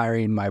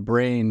rewiring my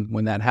brain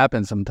when that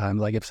happens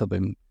sometimes. Like if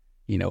something,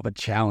 if a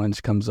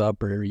challenge comes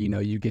up or,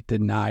 you get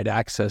denied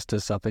access to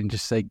something,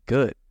 just say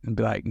good and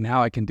be like,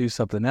 now I can do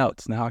something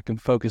else. Now I can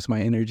focus my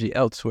energy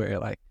elsewhere.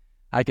 Like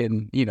I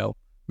can,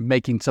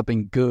 making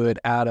something good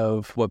out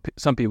of what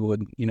some people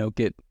would,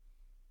 get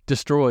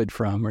destroyed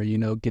from or,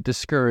 get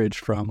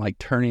discouraged from, like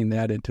turning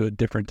that into a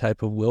different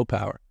type of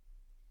willpower.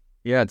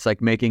 Yeah, it's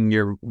like making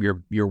your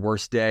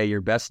worst day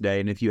your best day.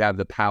 And if you have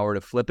the power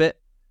to flip it,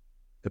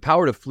 the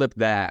power to flip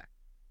that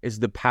is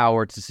the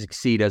power to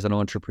succeed as an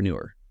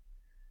entrepreneur,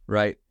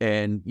 right?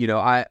 And,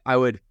 I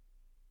would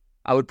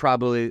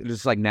probably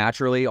just like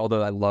naturally,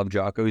 although I love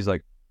Jocko, he's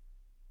like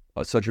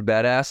such a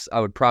badass,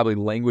 I would probably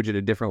language it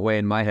a different way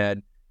in my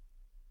head.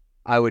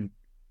 I would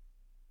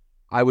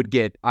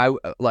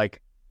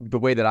like the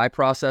way that I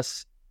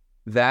process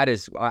that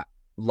is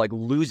like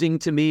losing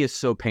to me is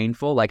so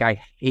painful. Like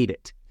I hate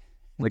it.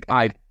 Like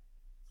I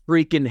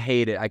freaking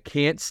hate it. I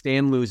can't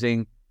stand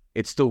losing.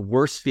 It's the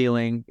worst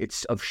feeling.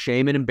 It's of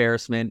shame and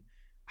embarrassment.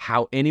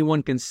 How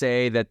anyone can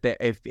say that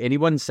if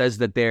anyone says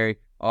that they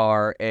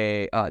are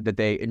that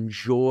they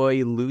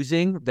enjoy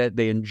losing,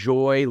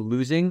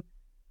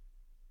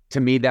 to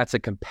me, that's a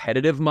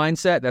competitive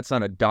mindset. That's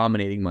not a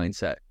dominating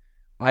mindset.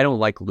 I don't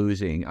like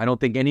losing. I don't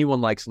think anyone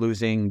likes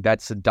losing.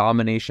 That's a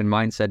domination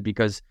mindset,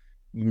 because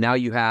now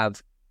you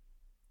have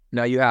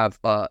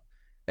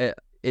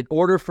in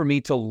order for me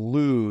to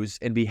lose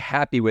and be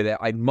happy with it,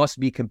 I must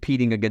be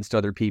competing against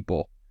other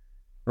people,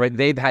 right?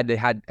 They've had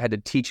to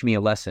teach me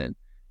a lesson.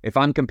 If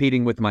I'm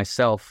competing with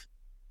myself,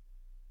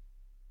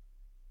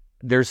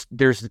 there's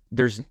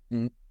the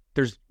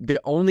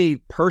only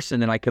person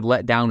that I could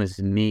let down is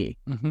me,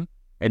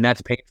 and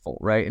that's painful,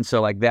 right? And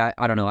so like that,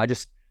 I don't know.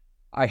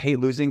 I hate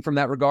losing from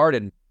that regard,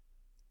 and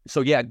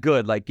so yeah,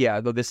 good. Like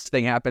though this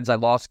thing happens, I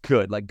lost.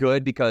 Good, like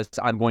good because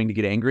I'm going to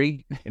get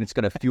angry and it's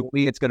going to fuel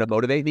me. It's going to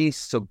motivate me.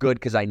 So good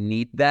because I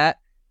need that,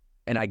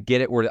 and I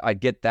get it where I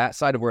get that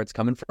side of where it's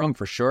coming from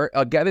for sure.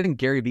 I think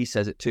Gary Vee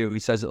says it too. He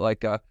says it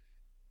like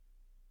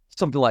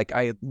something like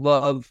I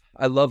love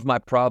my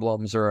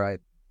problems, or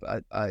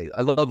I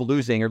love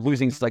losing, or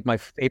losing's like my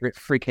favorite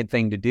freaking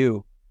thing to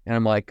do. And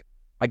I'm like,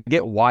 I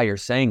get why you're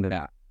saying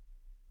that,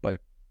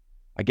 but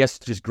I guess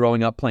just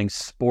growing up playing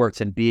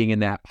sports and being in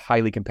that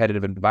highly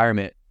competitive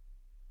environment,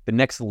 the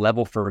next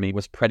level for me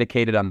was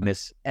predicated on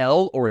this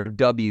L or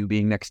W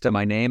being next to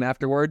my name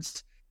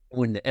afterwards.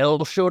 When the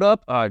L showed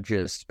up, I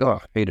just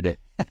hated it.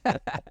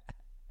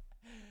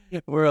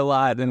 We're a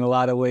lot in a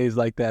lot of ways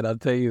like that. I'll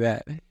tell you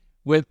that.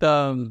 With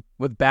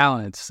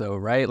balance, though,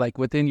 right? Like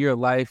within your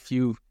life,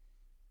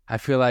 I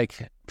feel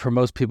like for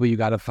most people, you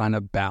got to find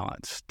a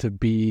balance to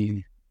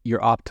be your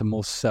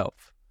optimal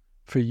self.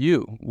 For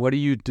you, what do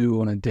you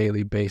do on a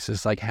daily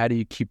basis? Like, how do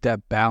you keep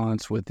that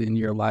balance within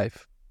your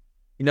life?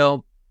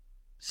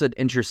 It's an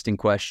interesting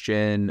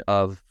question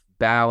of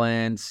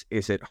balance.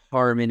 Is it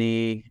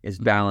harmony? Is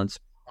balance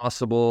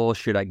possible?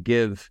 Should I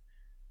give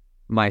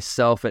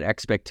myself an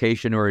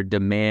expectation or a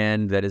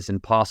demand that is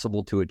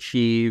impossible to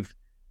achieve?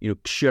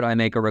 Should I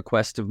make a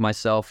request of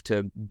myself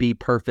to be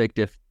perfect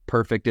if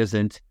perfect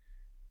isn't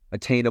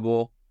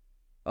attainable?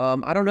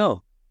 I don't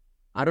know.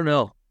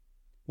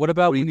 What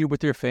about when you're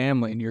with your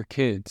family and your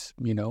kids,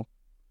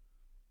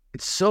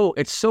 It's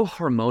so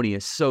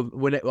harmonious. So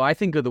when I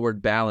think of the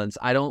word balance,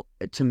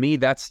 to me,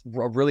 that's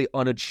a really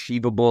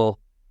unachievable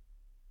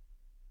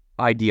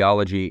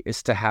ideology,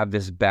 is to have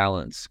this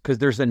balance. Because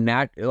there's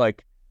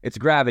it's a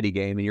gravity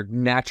game, and you're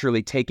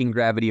naturally taking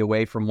gravity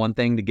away from one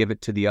thing to give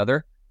it to the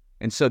other.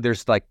 And so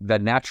there's like the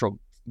natural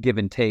give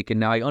and take.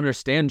 And now I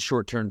understand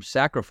short-term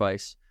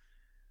sacrifice,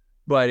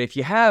 but if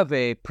you have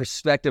a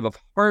perspective of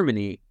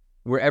harmony,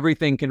 where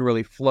everything can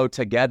really flow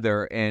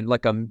together, and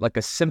like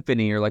a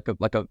symphony, or like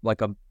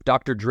a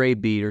Dr. Dre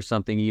beat or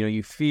something.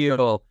 You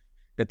feel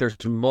that there's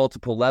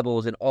multiple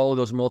levels, and all of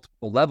those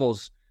multiple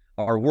levels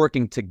are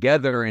working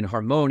together in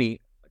harmony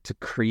to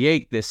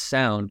create this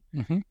sound.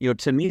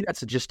 To me,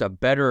 that's just a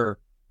better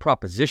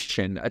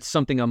proposition. It's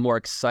something I'm more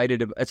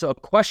excited about. It's a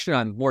question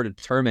I'm more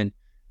determined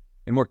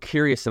and more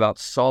curious about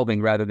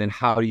solving, rather than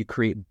how do you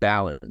create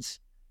balance.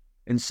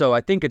 And so I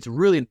think it's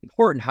really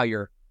important how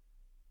you're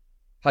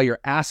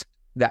asked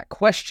that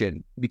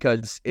question,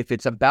 because if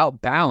it's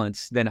about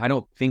balance, then I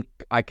don't think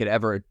I could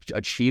ever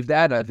achieve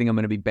that. I think I'm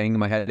going to be banging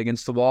my head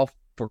against the wall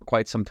for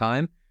quite some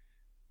time.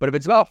 But if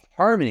it's about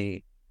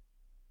harmony,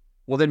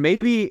 well, then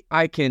maybe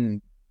I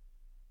can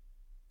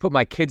put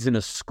my kids in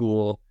a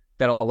school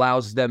that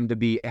allows them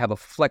to have a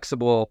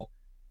flexible,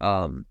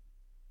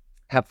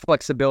 have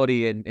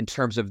flexibility in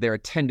terms of their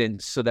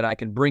attendance, so that I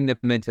can bring them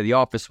into the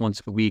office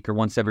once a week, or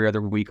once every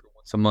other week, or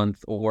once a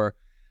month. Or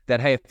that,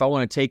 hey, if I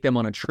want to take them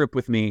on a trip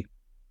with me,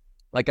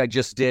 like I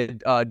just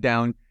did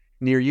down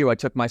near you, I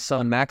took my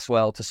son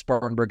Maxwell to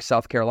Spartanburg,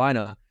 South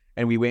Carolina,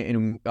 and we went,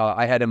 and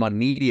I had him on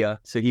media,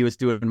 so he was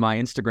doing my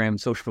Instagram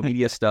social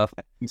media stuff.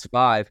 He's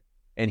 5,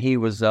 and he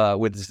was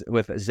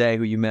with Zay,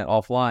 who you met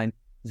offline.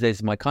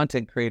 Zay's my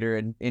content creator,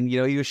 and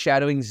he was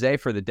shadowing Zay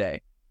for the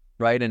day,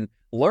 right? And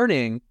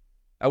learning.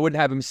 I wouldn't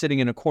have him sitting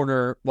in a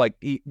corner, like,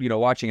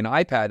 watching an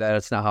iPad.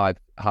 That's not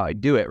how I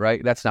do it,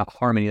 right? That's not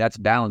harmony. That's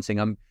balancing.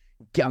 I'm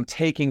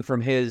taking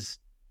from his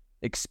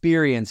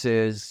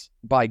experiences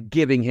by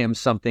giving him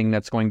something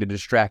that's going to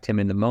distract him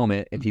in the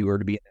moment if he were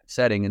to be in that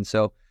setting. And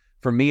so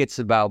for me, it's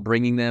about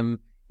bringing them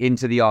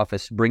into the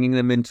office, bringing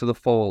them into the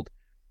fold.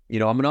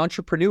 I'm an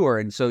entrepreneur,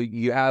 and so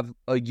you have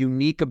a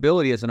unique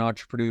ability as an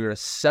entrepreneur to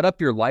set up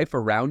your life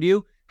around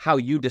you how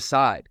you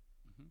decide.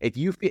 If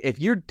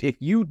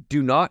you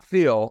do not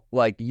feel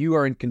like you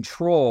are in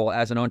control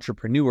as an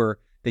entrepreneur,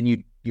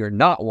 then you're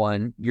not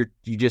one. You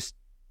just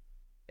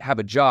have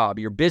a job.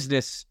 Your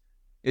business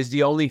is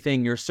the only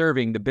thing you're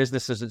serving. The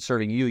business isn't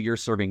serving you. You're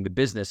serving the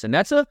business, and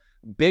that's a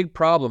big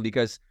problem,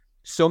 because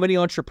so many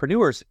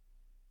entrepreneurs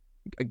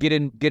get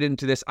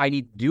into this "I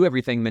need to do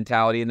everything"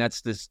 mentality, and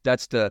that's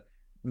the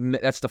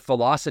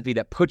philosophy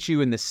that puts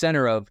you in the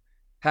center of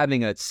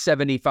having a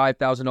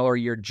 $75,000 a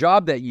year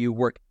job that you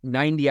work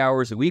 90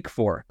 hours a week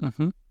for.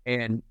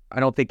 And I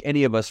don't think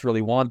any of us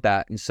really want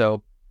that. And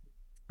so,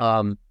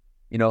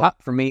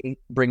 for me,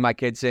 bring my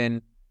kids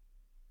in,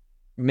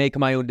 make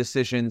my own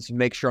decisions,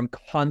 make sure I'm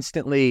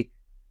constantly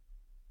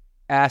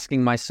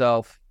asking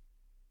myself,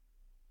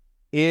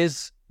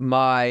 is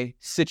my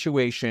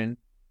situation,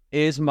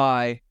 is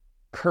my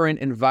current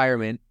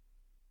environment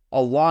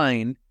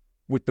aligned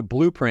with the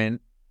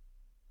blueprint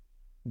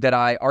that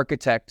I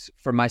architect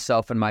for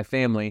myself and my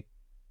family,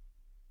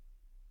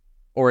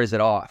 or is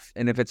it off?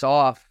 And if it's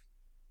off,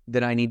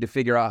 then I need to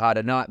figure out how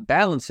to not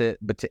balance it,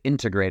 but to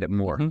integrate it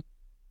more.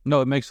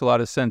 No, it makes a lot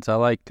of sense. I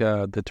like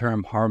the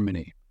term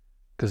harmony,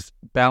 because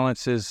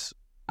balance is,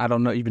 I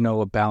don't even know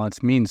what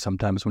balance means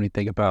sometimes when you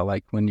think about,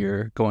 like, when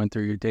you're going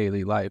through your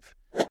daily life.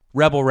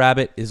 Rebel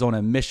Rabbit is on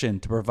a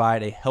mission to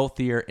provide a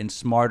healthier and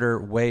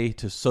smarter way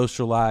to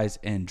socialize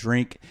and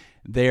drink.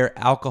 Their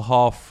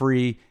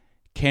alcohol-free,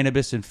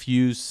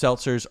 cannabis-infused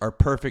seltzers are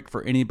perfect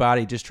for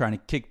anybody just trying to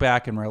kick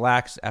back and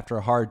relax after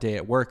a hard day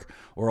at work,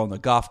 or on the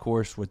golf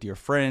course with your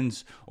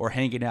friends, or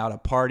hanging out at a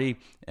party,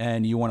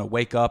 and you want to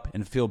wake up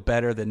and feel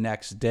better the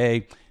next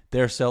day.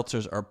 Their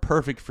seltzers are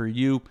perfect for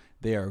you.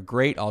 They are a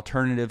great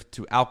alternative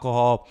to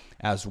alcohol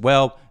as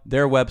well.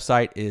 Their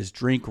website is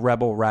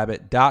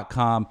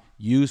drinkrebelrabbit.com.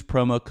 Use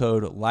promo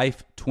code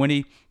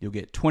LIFE20. You'll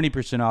get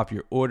 20% off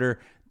your order.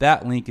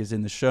 That link is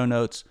in the show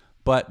notes.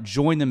 But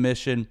join the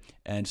mission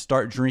and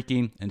start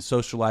drinking and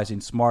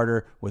socializing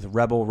smarter with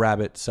Rebel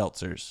Rabbit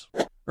seltzers.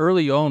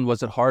 Early on,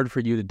 was it hard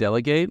for you to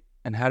delegate?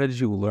 And how did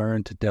you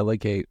learn to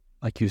delegate,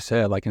 like you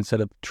said, like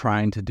instead of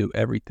trying to do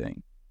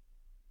everything?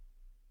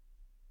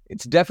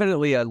 It's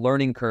definitely a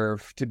learning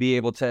curve to be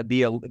able to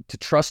to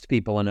trust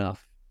people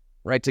enough,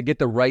 right? To get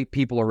the right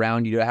people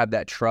around you to have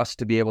that trust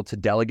to be able to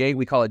delegate.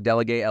 We call it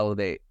delegate,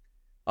 elevate.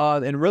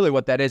 And really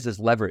what that is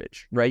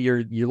leverage, right?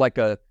 You're like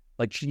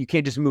you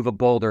can't just move a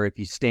boulder if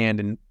you stand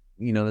in,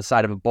 the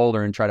side of a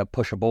boulder and try to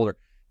push a boulder.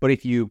 But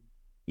if you,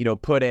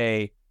 put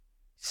a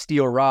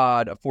steel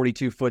rod, a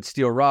 42-foot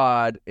steel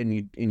rod,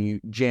 and you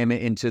jam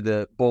it into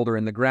the boulder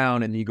in the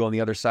ground, and you go on the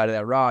other side of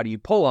that rod, you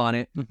pull on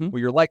it, well,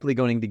 you're likely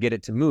going to get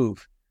it to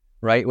move,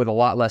 right? With a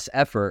lot less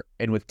effort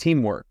and with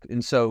teamwork.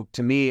 And so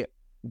to me,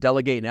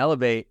 delegate and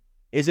elevate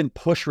isn't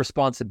push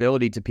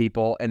responsibility to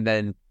people and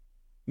then,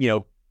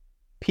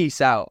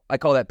 peace out. I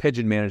call that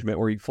pigeon management,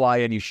 where you fly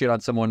in, you shit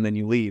on someone, and then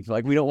you leave.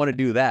 Like, we don't want to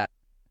do that,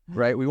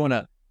 right? We want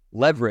to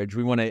leverage.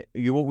 We want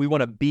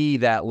to be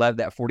that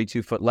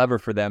 42-foot lever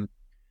for them,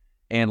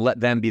 and let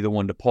them be the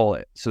one to pull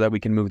it, so that we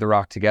can move the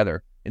rock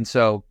together. And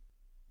so,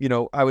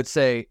 I would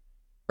say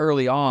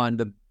early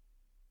on,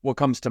 what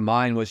comes to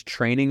mind was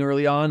training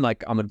early on.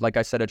 Like, like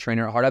I said, a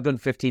trainer at heart. I've done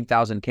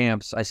 15,000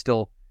 camps. I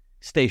still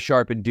stay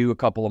sharp and do a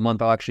couple a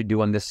month. I'll actually do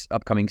one this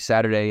upcoming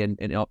Saturday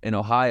in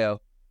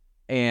Ohio.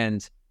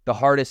 And the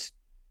hardest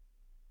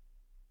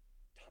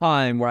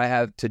time where I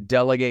have to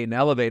delegate and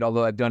elevate,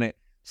 although I've done it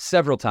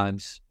several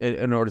times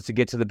in order to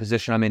get to the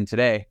position I'm in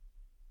today.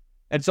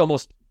 It's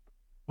almost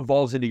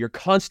evolves into you're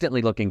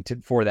constantly looking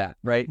for that,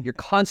 right? You're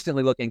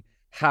constantly looking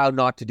how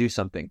not to do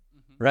something,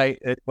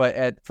 right? But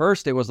at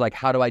first it was like,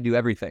 how do I do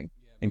everything?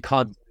 And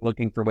constantly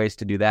looking for ways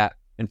to do that.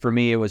 And for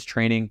me, it was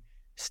training,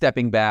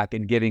 stepping back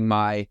and giving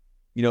my,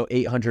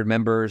 800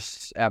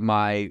 members at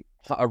my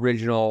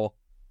original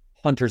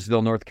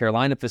Huntersville, North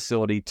Carolina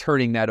facility,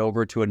 turning that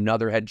over to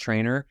another head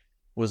trainer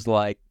was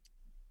like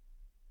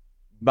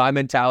my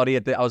mentality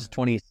I was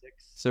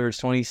 26 or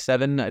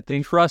 27, I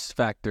think. Trust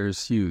factor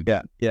is huge.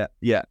 Yeah.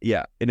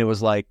 And it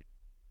was like,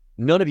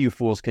 none of you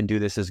fools can do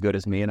this as good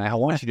as me. And I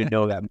want you to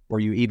know that before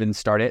you even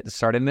start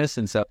in this.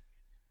 And so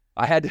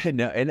I had to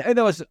know, and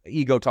that was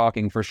ego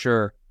talking for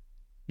sure,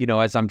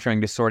 as I'm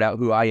trying to sort out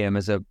who I am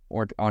as a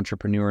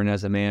entrepreneur and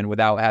as a man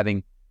without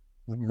having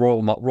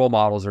role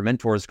models or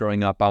mentors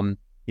growing up.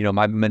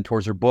 My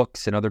mentors are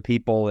books and other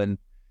people and,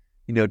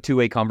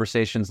 two-way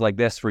conversations like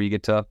this where you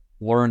get to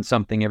learn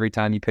something every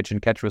time you pitch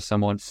and catch with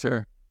someone.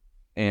 Sure.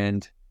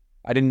 And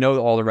I didn't know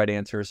all the right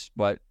answers,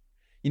 but,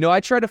 I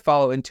try to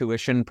follow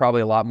intuition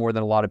probably a lot more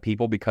than a lot of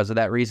people because of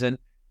that reason.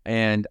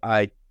 And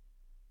I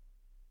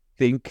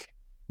think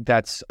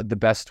that's the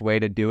best way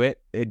to do it.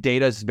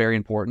 Data is very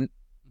important.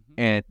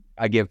 And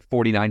I give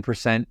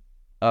 49%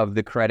 of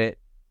the credit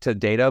to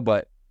data,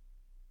 but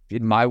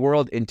in my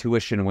world,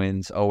 intuition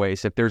wins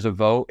always. If there's a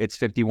vote, it's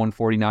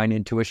 51-49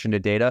 intuition to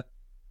data.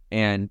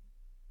 And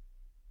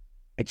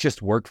it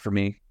just worked for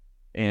me.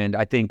 And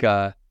I think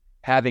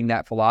having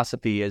that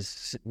philosophy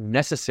is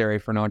necessary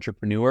for an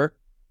entrepreneur.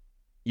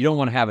 You don't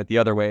want to have it the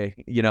other way,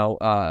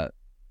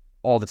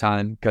 all the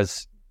time,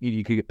 because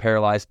you could get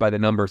paralyzed by the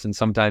numbers. And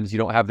sometimes you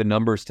don't have the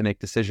numbers to make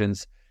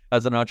decisions.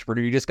 As an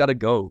entrepreneur, you just got to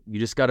go. You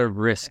just got to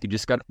risk. You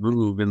just got to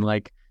move. And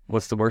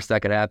what's the worst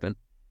that could happen?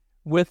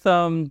 With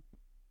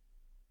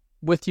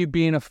you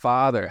being a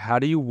father, how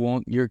do you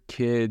want your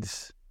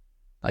kids,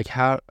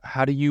 how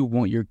do you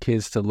want your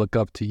kids to look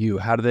up to you?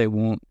 How do they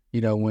want,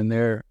 when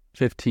they're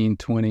 15,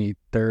 20,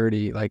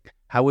 30,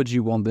 how would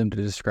you want them to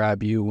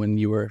describe you when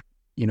you were,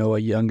 a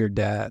younger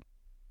dad?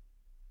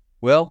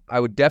 Well, I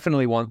would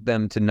definitely want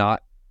them to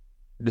not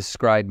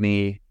describe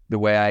me the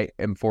way I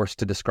am forced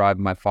to describe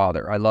my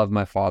father. I love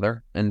my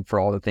father, and for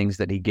all the things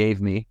that he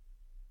gave me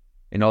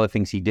and all the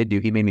things he did do,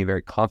 he made me a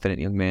very confident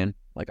young man.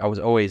 I was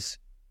always,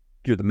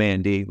 you're the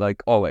man, D,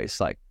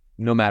 always,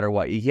 no matter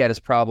what. He had his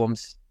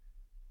problems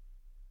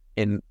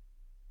and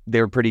they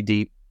were pretty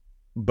deep,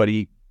 but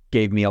he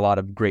gave me a lot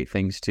of great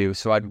things too.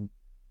 So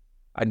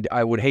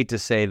I would hate to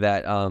say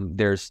that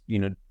there's,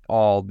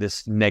 all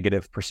this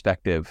negative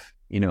perspective,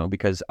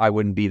 because I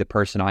wouldn't be the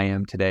person I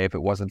am today if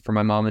it wasn't for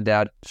my mom and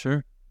dad.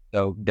 Sure.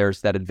 So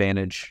there's that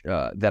advantage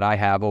that I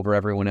have over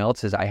everyone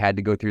else is I had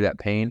to go through that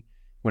pain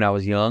when I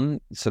was young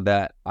so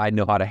that I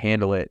know how to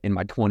handle it in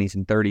my 20s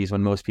and 30s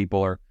when most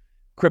people are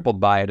crippled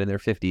by it in their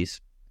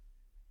 50s.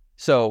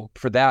 So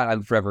for that,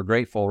 I'm forever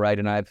grateful, right?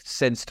 And I've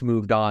since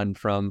moved on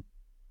from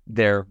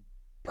their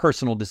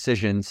personal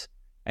decisions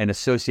and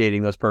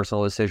associating those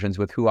personal decisions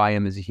with who I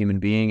am as a human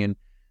being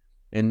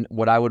and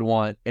what I would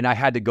want. And I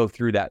had to go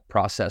through that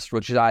process,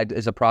 which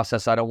is a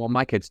process I don't want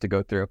my kids to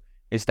go through,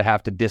 is to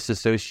have to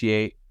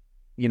disassociate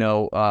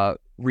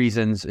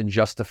reasons and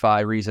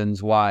justify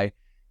reasons why,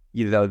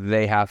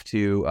 they have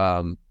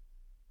to,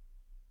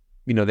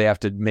 they have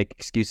to make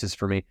excuses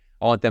for me.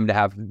 I want them to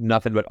have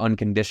nothing but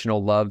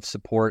unconditional love,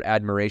 support,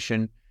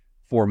 admiration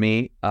for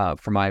me,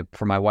 for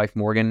my wife,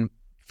 Morgan,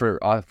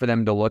 for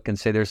them to look and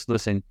say,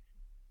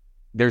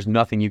 there's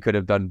nothing you could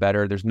have done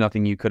better. There's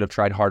nothing you could have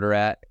tried harder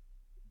at.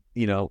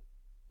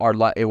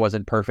 It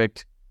wasn't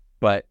perfect,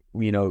 but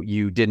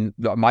you didn't.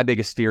 My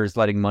biggest fear is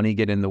letting money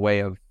get in the way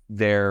of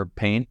their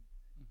pain,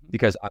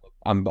 because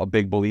I'm a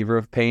big believer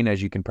of pain,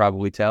 as you can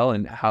probably tell,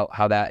 and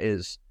how that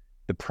is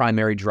the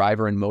primary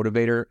driver and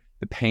motivator.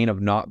 The pain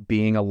of not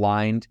being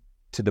aligned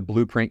to the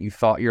blueprint you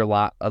thought your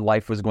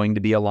life was going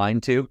to be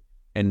aligned to,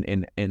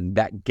 and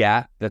that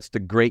gap. That's the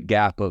great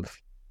gap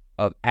of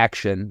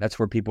action. That's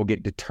where people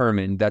get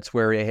determined. That's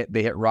where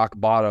they hit rock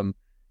bottom,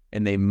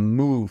 and they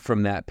move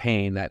from that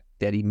pain. That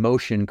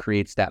emotion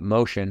creates that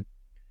motion.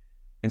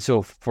 And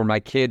so for my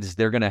kids,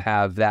 they're going to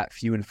have that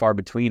few and far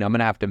between. I'm going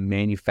to have to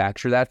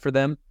manufacture that for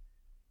them.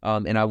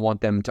 And I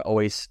want them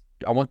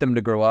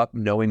to grow up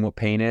knowing what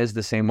pain is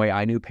the same way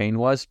I knew pain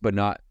was, but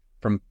not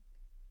from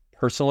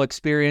personal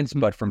experience,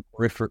 but from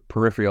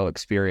peripheral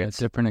experience.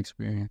 Different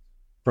experience.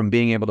 From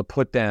being able to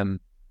put them,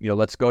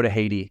 let's go to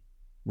Haiti,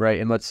 right?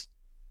 And let's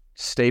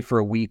stay for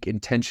a week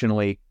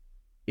intentionally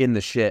in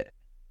the shit.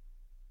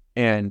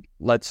 And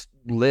let's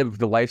live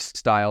the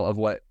lifestyle of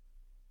what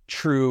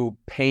true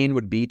pain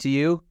would be to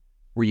you,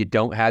 where you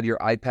don't have your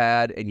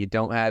iPad and you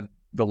don't have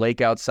the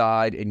lake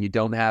outside and you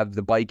don't have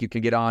the bike you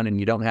can get on and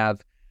you don't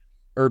have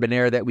urban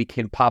air that we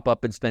can pop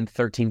up and spend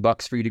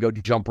 $13 for you to go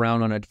jump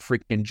around on a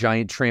freaking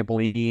giant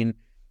trampoline,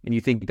 and you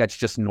think that's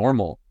just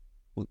normal.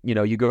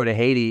 You go to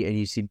Haiti and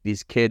you see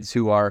these kids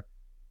who are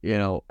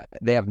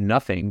they have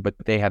nothing, but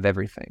they have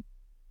everything.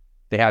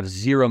 They have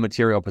zero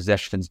material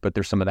possessions, but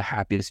they're some of the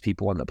happiest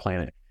people on the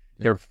planet.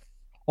 Their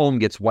home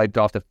gets wiped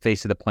off the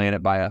face of the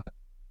planet by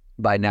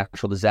a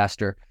natural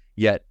disaster,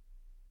 yet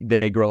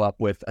they grow up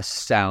with a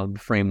sound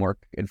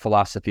framework and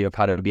philosophy of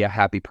how to be a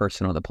happy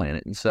person on the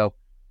planet. And so,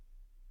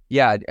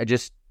 yeah, I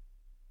just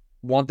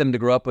want them to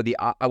grow up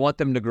I want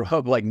them to grow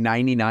up like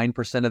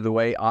 99% of the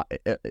way,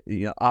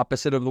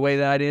 opposite of the way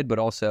that I did, but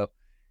also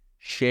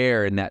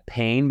share in that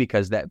pain,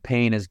 because that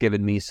pain has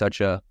given me such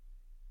a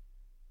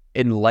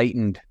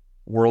enlightened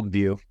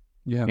worldview.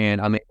 Yeah. And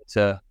I'm able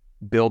to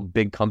build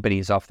big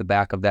companies off the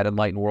back of that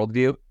enlightened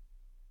worldview.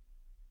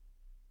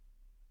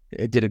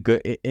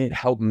 It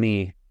helped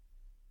me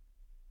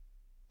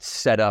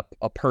set up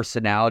a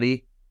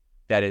personality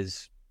that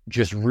is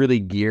just really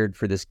geared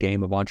for this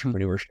game of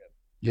entrepreneurship.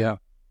 Yeah.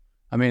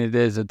 I mean,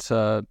 it's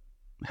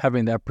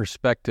having that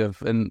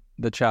perspective and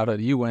the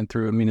childhood you went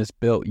through. I mean, it's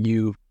built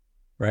you,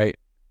 right?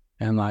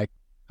 And like,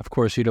 of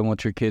course, you don't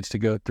want your kids to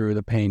go through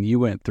the pain you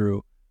went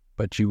through,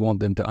 but you want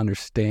them to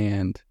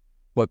understand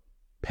what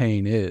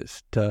pain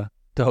is, to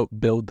help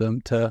build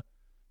them to,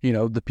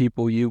 the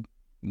people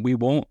we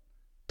want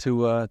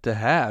to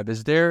have.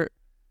 Is there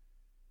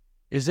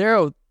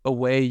a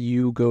way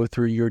you go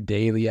through your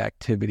daily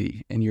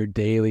activity and your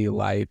daily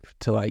life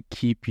to like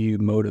keep you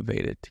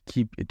motivated,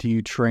 do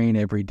you train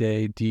every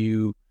day? Do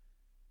you,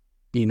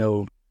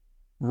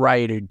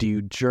 write, or do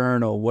you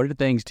journal? What are the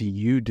things do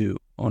you do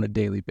on a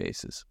daily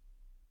basis?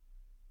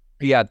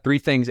 Yeah, 3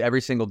 things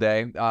every single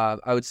day.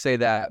 I would say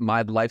that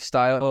my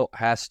lifestyle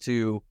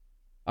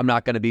I'm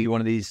not going to be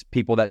one of these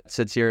people that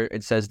sits here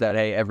and says that,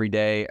 hey, every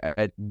day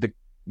at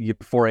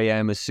 4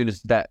 a.m., as soon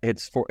as that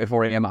hits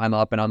 4 a.m., I'm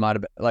up and I'm out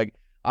of bed. Like,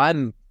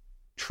 I'm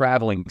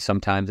traveling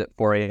sometimes at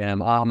 4 a.m.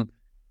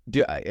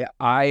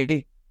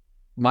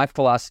 My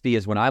philosophy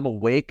is when I'm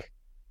awake,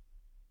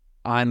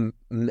 I'm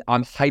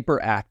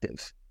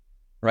hyperactive,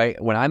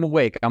 right? When I'm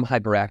awake, I'm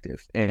hyperactive.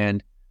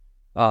 And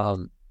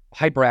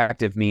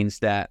hyperactive means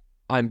that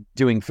I'm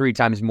doing 3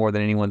 times more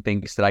than anyone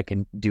thinks that I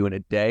can do in a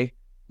day,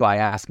 by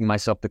asking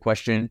myself the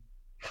question,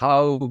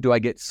 how do I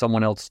get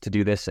someone else to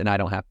do this and I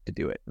don't have to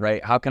do it,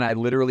 right? How can I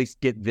literally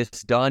get this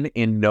done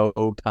in no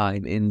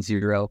time, in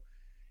zero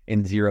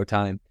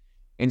time?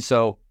 And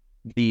so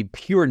the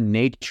pure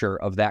nature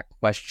of that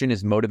question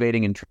is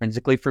motivating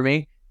intrinsically for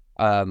me,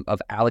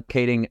 of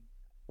allocating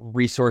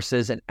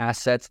resources and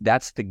assets.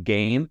 That's the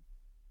game.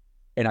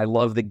 And I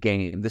love the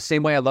game. The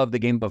same way I love the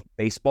game of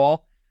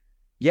baseball.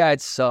 Yeah,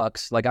 it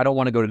sucks. Like, I don't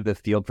want to go to the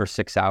field for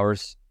 6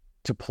 hours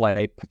to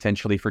play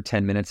potentially for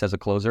 10 minutes as a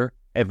closer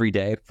every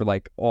day for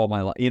like all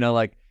my life,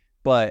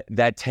 but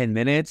that 10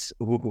 minutes,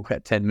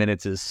 that 10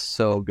 minutes is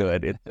so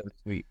good. It's so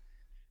sweet.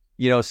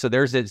 So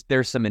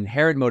there's some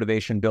inherent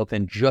motivation built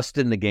in just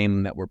in the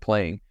game that we're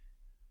playing.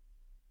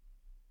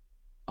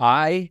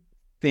 I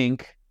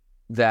think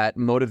that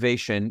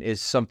motivation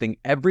is something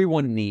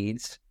everyone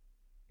needs,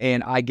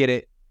 and I get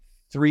it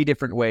 3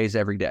 different ways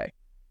every day.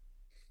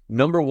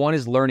 Number 1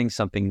 is learning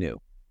something new.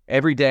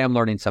 Every day I'm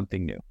learning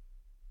something new.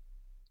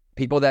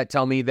 People that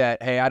tell me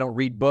that, hey, I don't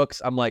read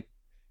books, I'm like,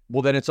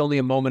 well, then it's only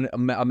a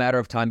matter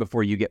of time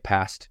before you get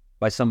passed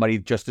by somebody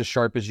just as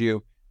sharp as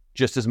you,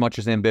 just as much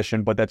as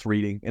ambition, but that's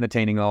reading and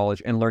attaining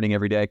knowledge and learning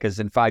every day. Because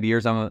in 5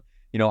 years, I'm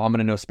going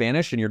to know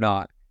Spanish and you're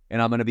not, and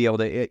I'm going to be able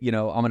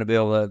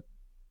to,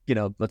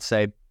 let's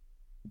say,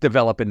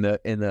 develop in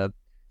the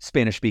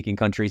Spanish speaking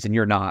countries, and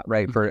you're not,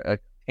 right? For a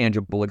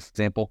tangible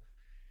example.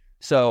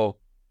 So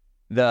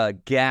the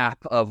gap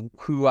of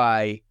who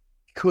I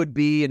could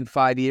be in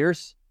 5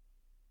 years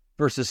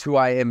versus who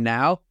I am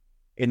now,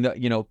 in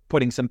the,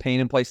 putting some pain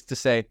in place to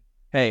say,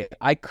 hey,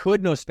 I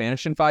could know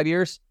Spanish in 5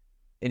 years,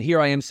 and here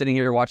I am sitting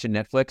here watching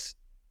Netflix.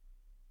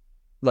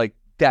 Like,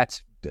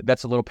 that's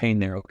a little pain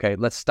there. Okay,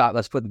 let's stop.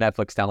 Let's put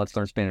Netflix down. Let's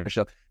learn Spanish.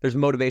 So there's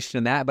motivation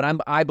in that.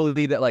 But I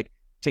believe that, like,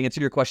 to answer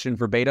your question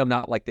verbatim,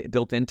 not like the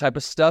built-in type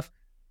of stuff,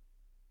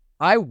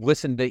 I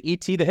listen to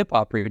E.T. the hip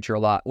hop preacher a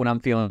lot when I'm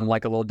feeling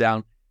like a little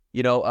down.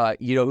 You know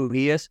who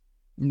he is?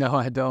 No,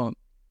 I don't.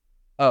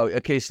 Oh,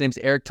 okay. His name's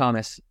Eric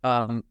Thomas.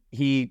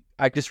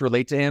 I just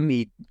relate to him.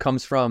 He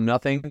comes from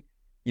nothing,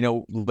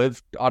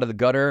 lived out of the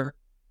gutter,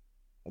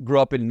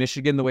 grew up in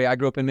Michigan the way I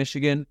grew up in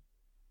Michigan.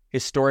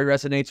 His story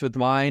resonates with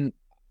mine.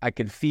 I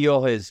can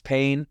feel his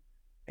pain.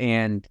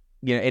 And,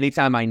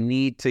 anytime I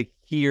need to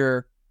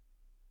hear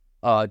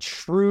a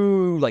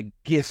true, like,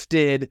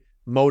 gifted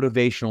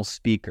motivational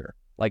speaker,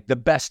 like the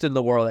best in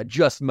the world at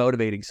just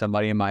motivating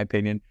somebody, in my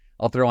opinion,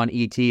 I'll throw on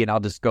ET and I'll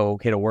just go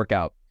hit a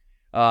workout.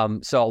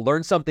 So I'll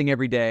learn something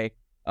every day,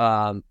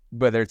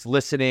 whether it's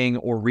listening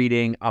or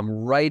reading. I'm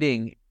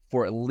writing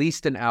for at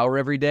least an hour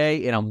every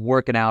day, and I'm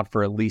working out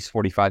for at least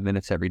 45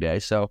 minutes every day.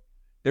 So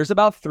there's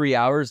about 3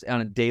 hours on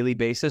a daily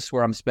basis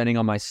where I'm spending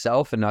on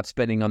myself and not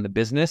spending on the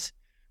business.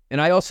 And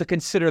I also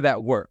consider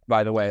that work,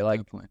 by the way.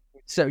 Like,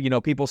 so,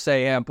 people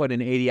say, hey, I'm putting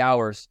in 80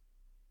 hours.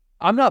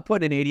 I'm not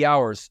putting in 80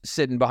 hours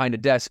sitting behind a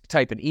desk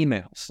typing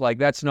emails. Like,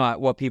 that's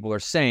not what people are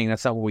saying.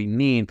 That's not what we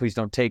mean. Please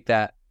don't take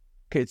that.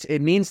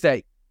 It means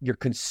that you're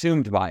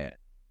consumed by it,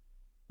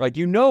 Like,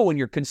 you know, when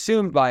you're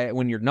consumed by it,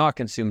 when you're not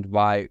consumed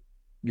by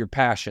your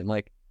passion.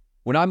 Like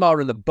when I'm out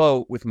in the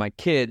boat with my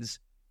kids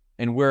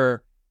and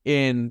we're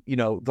in, you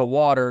know, the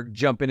water,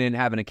 jumping in,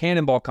 having a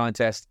cannonball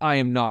contest, I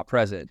am not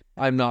present.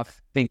 I'm not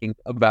thinking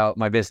about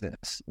my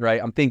business,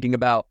 right? I'm thinking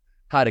about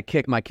how to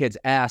kick my kid's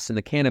ass in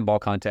the cannonball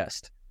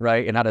contest,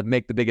 right? And how to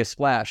make the biggest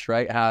splash,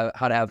 right? How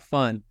to have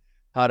fun,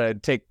 how to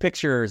take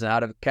pictures, and how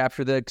to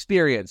capture the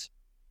experience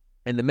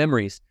and the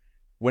memories.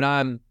 When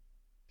I'm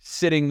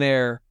sitting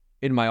there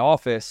in my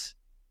office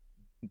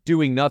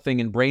doing nothing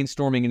and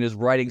brainstorming and just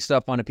writing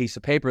stuff on a piece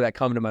of paper that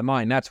come to my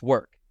mind, that's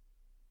work.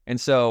 And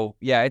so,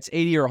 yeah, it's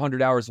 80 or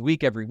 100 hours a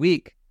week every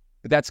week,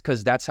 but that's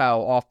because that's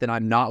how often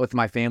I'm not with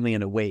my family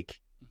and awake.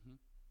 Mm-hmm.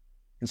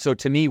 And so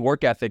to me,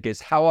 work ethic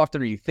is how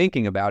often are you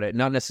thinking about it,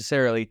 not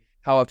necessarily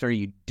how often are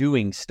you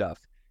doing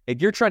stuff.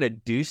 If you're trying to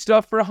do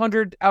stuff for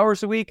 100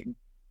 hours a week,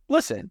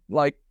 listen,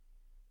 like,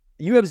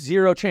 you have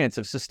zero chance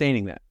of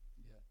sustaining that.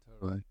 Yeah,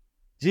 totally.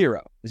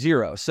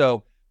 Zero.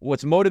 So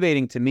what's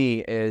motivating to me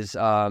is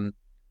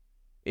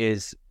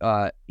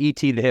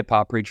E.T. the hip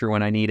hop preacher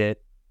when I need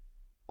it.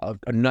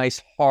 A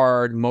nice,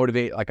 hard,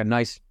 like a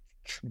nice,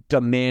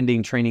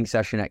 demanding training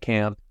session at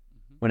camp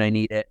when I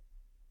need it.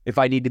 If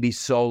I need to be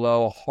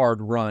solo, a hard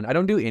run. I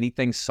don't do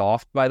anything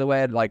soft, by the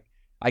way. Like,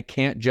 I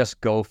can't just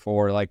go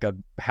for like a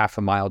half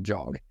a mile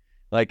jog.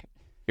 Like,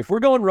 if we're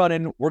going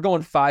running, we're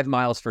going 5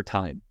 miles for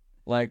time.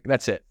 Like,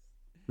 that's it,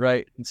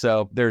 right? And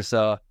so there's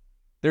a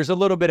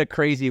little bit of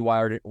crazy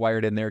wired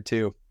in there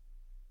too,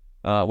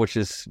 which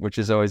is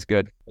always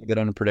good, a bit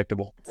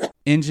unpredictable.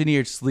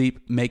 Engineered Sleep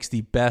makes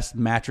the best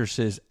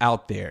mattresses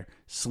out there.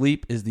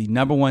 Sleep is the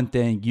number one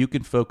thing you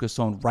can focus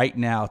on right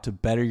now to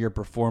better your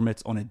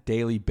performance on a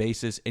daily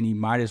basis, and you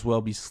might as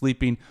well be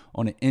sleeping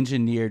on an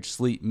Engineered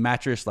Sleep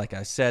mattress. Like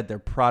I said, their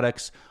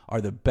products are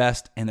the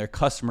best, and their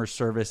customer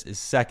service is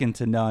second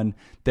to none.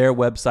 Their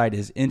website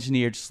is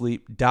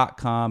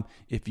engineeredsleep.com.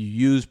 If you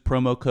use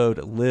promo code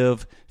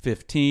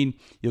LIVE15,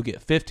 you'll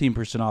get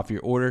 15% off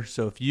your order.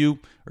 So if you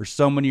or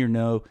someone you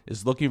know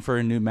is looking for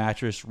a new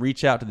mattress,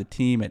 reach out to the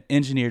team at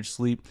Engineered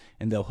Sleep,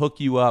 and they'll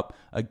hook you up.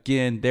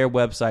 Again, their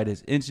website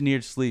is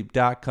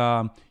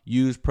engineeredsleep.com.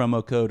 Use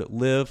promo code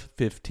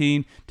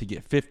LIVE15 to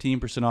get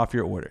 15% off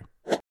your order.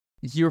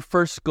 Your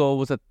first goal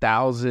was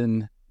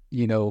 1,000,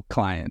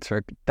 clients or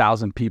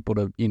 1,000 people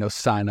to,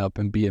 sign up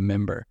and be a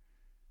member.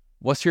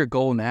 What's your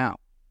goal now?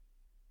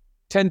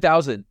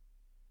 10,000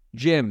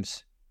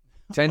 gyms.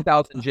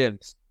 10,000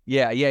 gyms.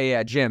 Yeah.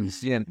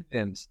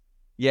 Gyms.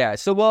 Yeah.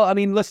 So, well, I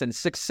mean, listen,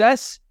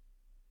 success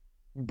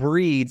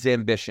breeds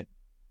ambition.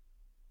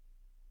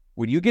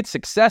 When you get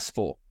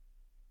successful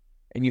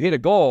and you hit a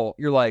goal,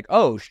 you're like,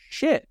 oh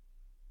shit,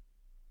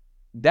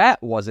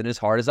 that wasn't as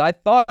hard as I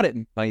thought it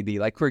might be.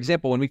 Like, for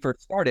example, when we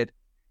first started,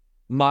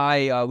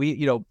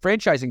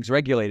 franchising is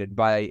regulated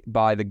by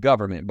the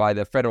government, by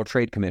the Federal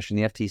Trade Commission,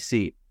 the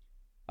FTC.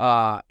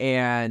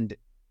 And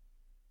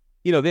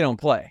they don't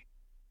play,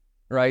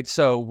 right?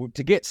 So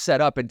to get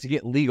set up and to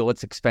get legal,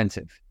 it's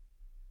expensive.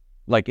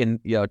 Like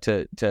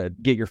to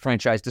get your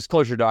franchise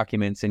disclosure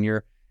documents and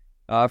your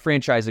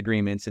franchise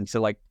agreements, and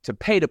to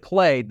pay to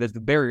play, the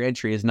barrier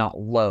entry is not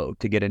low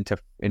to get into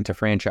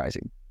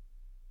franchising.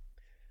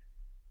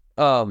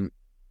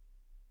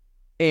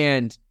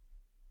 And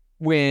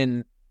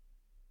when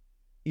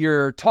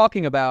you're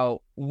talking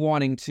about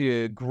wanting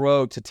to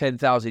grow to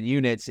 10,000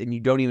 units and you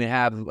don't even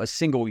have a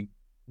single,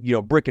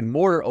 brick and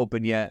mortar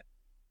open yet,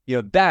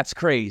 that's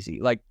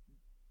crazy. Like,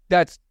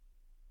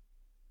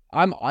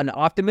 I'm an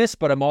optimist,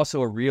 but I'm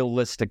also a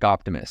realistic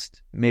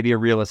optimist. Maybe a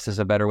realist is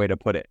a better way to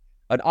put it.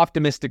 An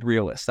optimistic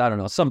realist. I don't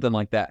know, something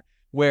like that,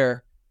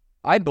 where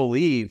I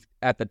believed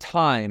at the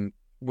time,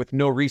 with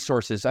no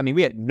resources. I mean,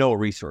 we had no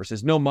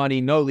resources, no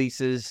money, no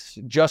leases,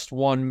 just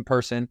one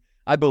person.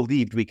 I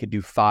believed we could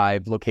do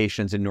 5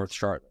 locations in North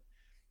Charlotte.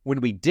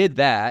 When we did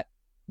that,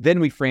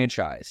 then we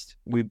franchised.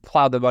 We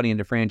plowed the money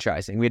into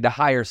franchising. We had to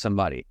hire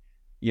somebody.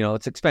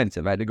 It's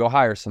expensive. I had to go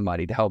hire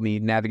somebody to help me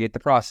navigate the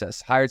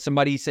process. Hired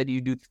somebody, said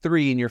you do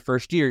 3 in your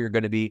first year, you're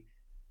going to be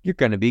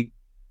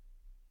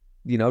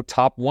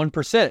top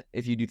 1%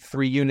 if you do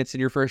 3 units in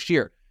your first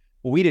year.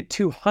 Well, we did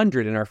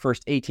 200 in our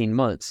first 18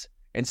 months.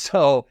 And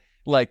so,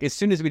 like, as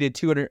soon as we did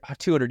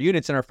 200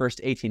 units in our first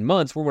 18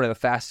 months, we're one of the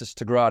fastest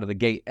to grow out of the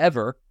gate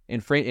ever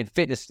in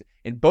fitness,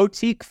 in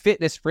boutique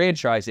fitness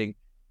franchising.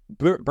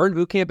 Burn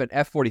Bootcamp and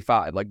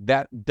F45, like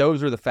that,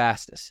 those are the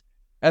fastest.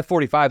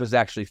 F45 was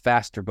actually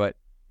faster, but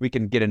we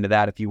can get into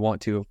that if you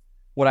want to.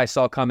 What I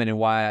saw coming and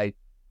why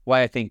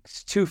I think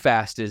too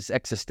fast is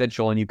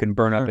existential, and you can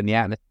burn up in the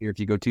atmosphere if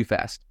you go too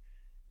fast,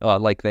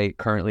 like they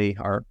currently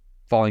are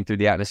falling through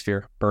the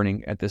atmosphere,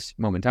 burning at this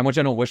moment in time, which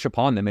I don't wish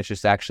upon them. It's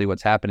just actually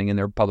what's happening in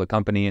their public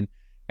company, and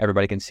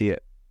everybody can see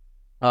it.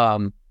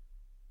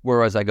 Where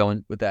was I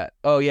going with that?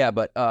 Oh yeah,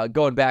 but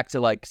going back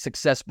to like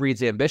success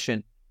breeds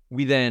ambition,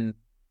 we then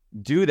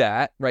do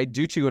that, right?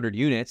 Do 200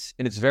 units,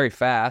 and it's very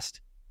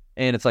fast.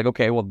 And it's like,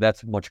 okay, well,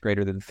 that's much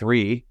greater than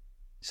 3.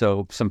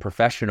 So some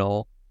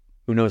professional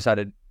who knows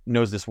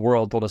this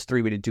world told us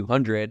 3, we did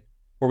 200.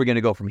 Where are we going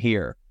to go from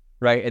here,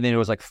 right? And then it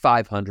was like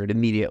 500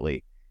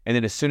 immediately. And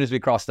then as soon as we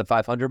crossed the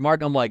 500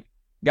 mark, I'm like,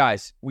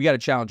 guys, we got to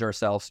challenge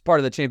ourselves. Part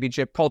of the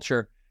championship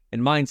culture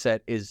and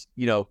mindset is,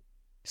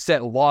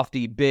 set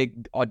lofty,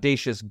 big,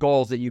 audacious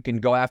goals that you can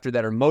go after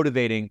that are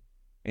motivating.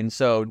 And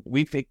so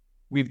we're hitting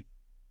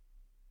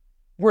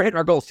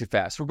our goals too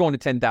fast. We're going to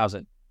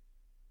 10,000.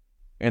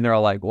 And they're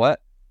all like,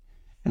 what?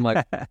 I'm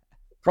like,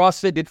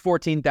 CrossFit did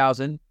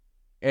 14,000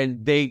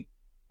 and they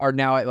are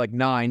now at like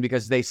 9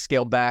 because they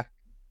scaled back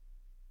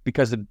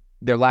because of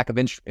their lack of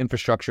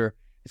infrastructure.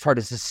 It's hard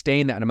to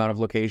sustain that amount of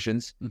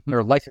locations. They're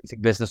a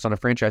licensing business on a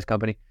franchise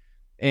company.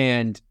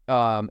 And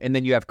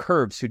then you have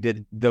Curves, who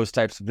did those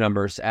types of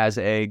numbers as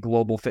a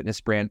global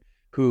fitness brand,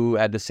 who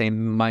had the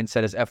same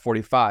mindset as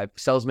F45,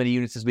 sell as many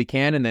units as we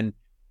can, and then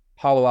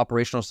hollow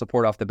operational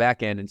support off the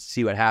back end and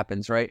see what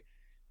happens, right?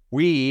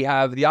 We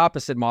have the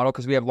opposite model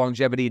because we have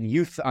longevity and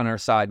youth on our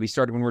side. We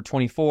started when we were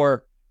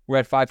 24. We're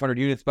at 500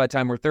 units by the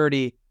time we're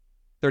 30,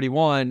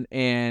 31,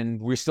 and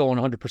we're still on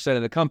 100%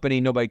 of the company.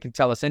 Nobody can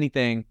tell us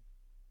anything.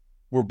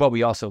 But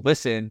we also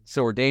listen,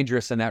 so we're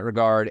dangerous in that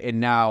regard.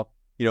 And now,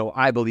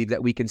 I believe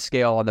that we can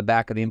scale on the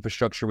back of the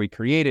infrastructure we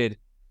created.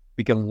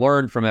 We can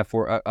learn from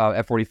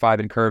F45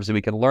 and Curves, and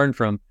we can learn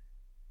from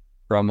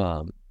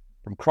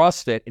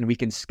CrossFit, and we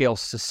can scale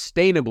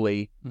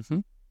sustainably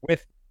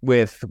with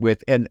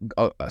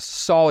a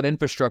solid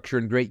infrastructure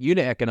and great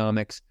unit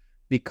economics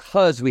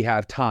because we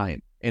have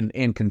time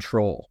and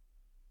control.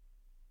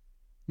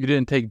 You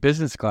didn't take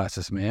business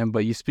classes, man,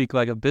 but you speak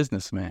like a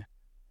businessman.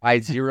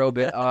 I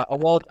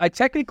I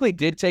technically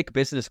did take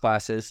business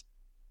classes,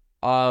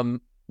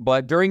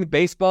 but during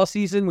baseball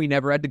season, we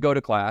never had to go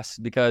to class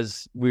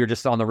because we were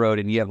just on the road,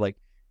 and you have like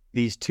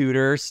these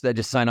tutors that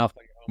just sign off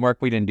on your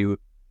homework. We didn't do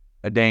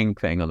a dang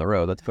thing on the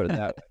road. Let's put it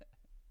that way.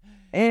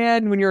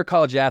 And when you're a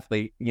college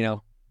athlete,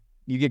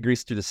 you get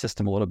greased through the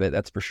system a little bit.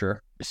 That's for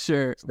sure.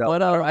 Sure. So,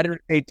 I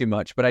didn't pay too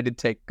much, but I did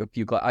take a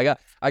few classes.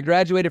 I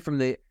graduated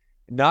from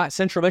not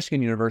Central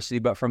Michigan University,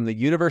 but from the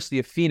University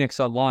of Phoenix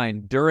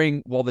online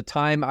during the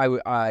time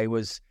I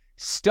was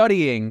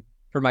studying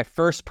for my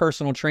first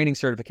personal training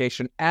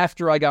certification.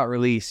 After I got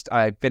released,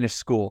 I finished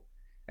school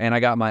and I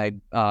got my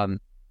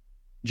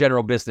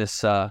general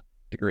business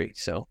degree.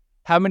 So,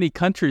 how many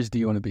countries do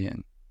you want to be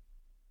in?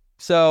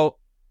 So,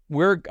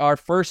 our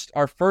first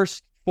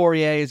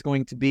foray is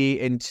going to be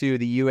into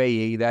the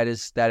UAE.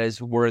 That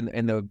is we're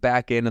in the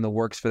back end and the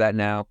works for that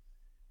now.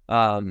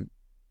 I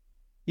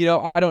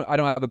don't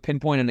have a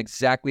pinpoint on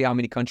exactly how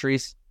many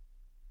countries,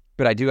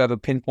 but I do have a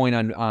pinpoint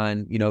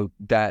on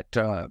that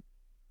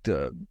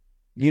the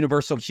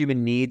universal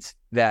human needs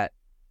that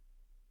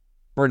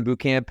Burn Boot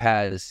Camp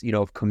has,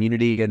 of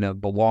community and of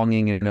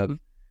belonging and of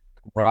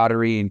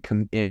camaraderie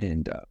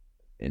and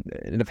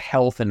of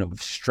health and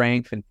of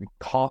strength and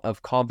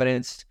of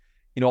confidence.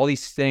 All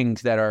these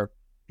things that are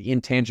the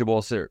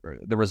intangibles, or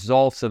the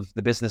results of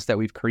the business that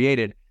we've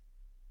created.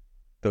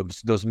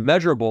 Those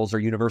measurables are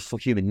universal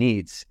human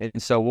needs.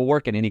 And so we'll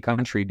work in any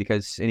country,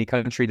 because any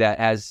country that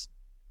has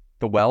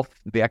the wealth,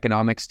 the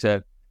economics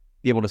to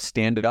be able to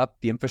stand it up,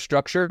 the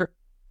infrastructure,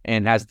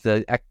 and has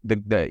the I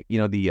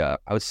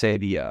would say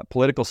the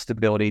political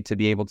stability to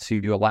be able to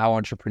allow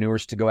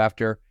entrepreneurs to go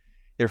after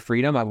their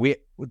freedom.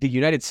 The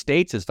United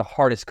States is the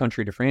hardest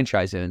country to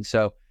franchise in.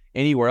 So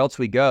anywhere else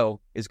we go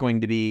is going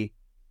to be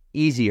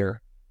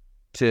easier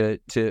to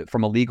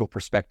from a legal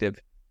perspective.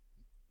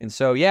 And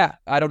so,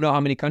 I don't know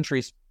how many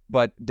countries,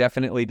 but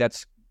definitely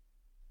that's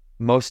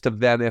most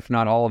of them, if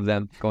not all of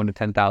them, going to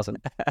 10,000.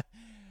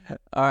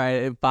 All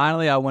right. And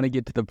finally, I want to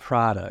get to the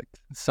product.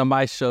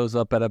 Somebody shows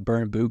up at a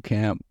Burn Boot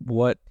Camp.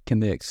 What can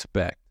they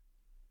expect?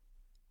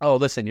 Oh,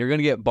 listen, you're going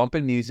to get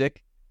bumping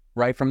music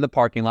right from the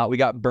parking lot. We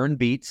got Burn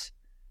Beats.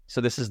 So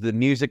this is the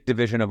music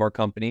division of our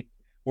company.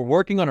 We're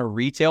working on a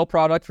retail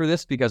product for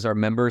this because our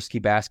members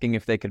keep asking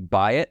if they could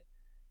buy it.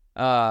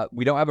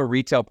 We don't have a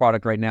retail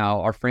product right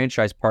now. Our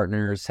franchise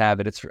partners have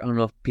it. I don't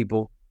know if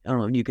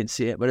you can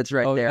see it, but it's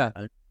right there.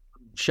 Yeah.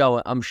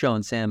 I'm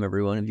showing Sam,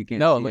 everyone, if you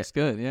can't see it looks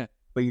good. Yeah.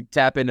 But you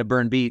tap into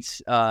Burn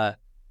Beats, and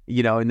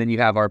then you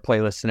have our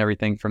playlists and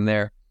everything from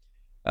there.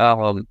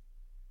 And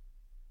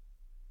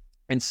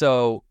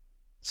so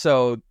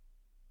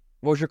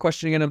what was your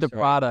question again? The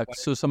product.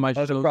 So somebody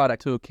shows up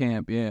to a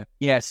camp. Yeah.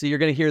 Yeah. So you're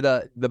going to hear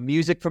the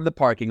music from the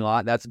parking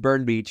lot. That's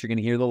Burn Beats. You're going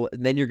to hear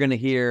then you're going to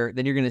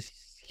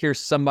hear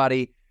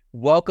somebody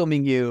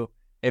welcoming you.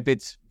 If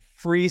it's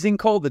freezing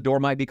cold, the door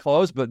might be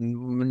closed, but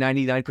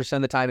 99%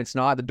 of the time it's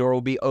not. The door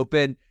will be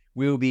open.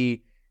 We will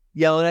be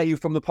yelling at you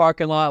from the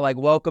parking lot, like,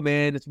 welcome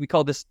in. We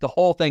call this the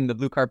whole thing, the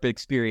blue carpet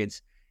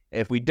experience.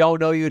 If we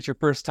don't know you, it's your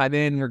first time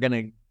in, we're going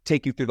to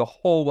take you through the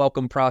whole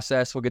welcome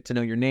process. We'll get to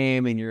know your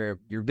name and your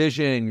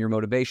vision and your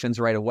motivations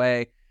right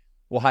away.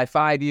 We'll high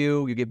five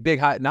you. You get big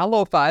high, not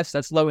low fives.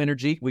 That's low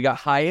energy. We got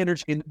high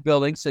energy in the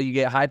building. So you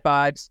get high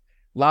fives,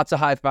 lots of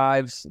high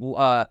fives.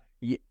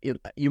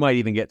 You might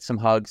even get some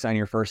hugs on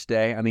your first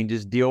day. I mean,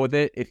 just deal with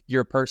it. If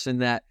you're a person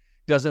that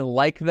doesn't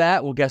like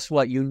that, well, guess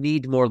what? You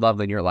need more love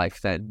in your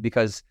life then,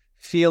 because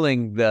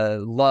feeling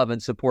the love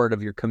and support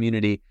of your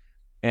community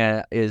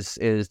is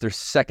there's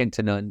second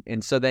to none.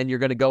 And so then you're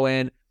going to go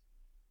in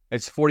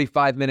It's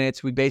 45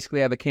 minutes. We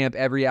basically have a camp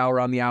every hour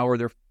on the hour.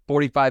 They're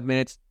 45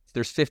 minutes.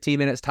 There's 15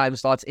 minutes time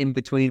slots in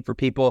between for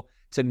people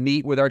to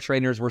meet with our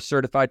trainers. We're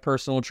certified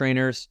personal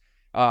trainers.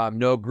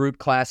 No group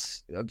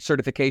class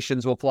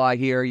certifications will fly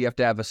here. You have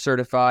to have a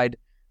certified,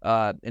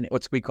 and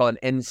what's we call an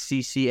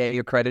NCCA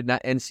accredited,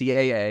 not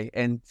NCAA,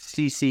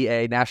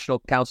 NCCA, National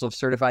Council of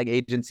Certifying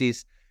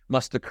Agencies,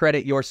 must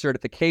accredit your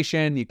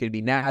certification. You could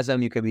be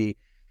NASM, you could be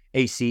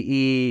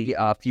ACE,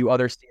 a few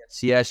other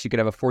CSCS. You could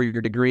have a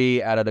 4-year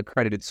degree at an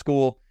accredited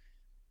school.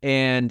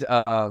 And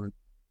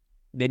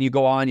then you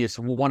go on, it's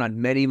one on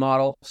many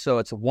model. So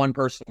it's a one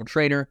personal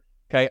trainer,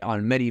 okay,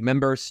 on many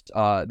members.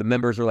 The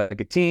members are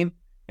like a team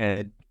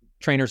and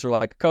trainers are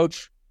like a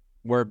coach.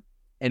 We're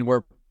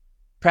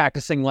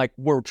practicing like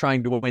we're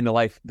trying to win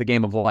the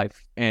game of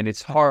life. And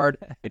it's hard,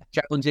 it's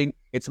challenging,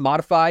 it's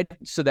modified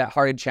so that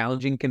hard and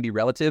challenging can be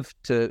relative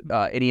to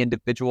any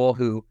individual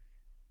who,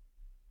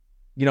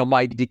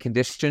 might be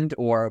conditioned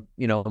or,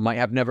 might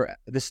have never,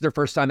 this is their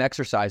first time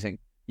exercising.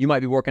 You might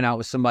be working out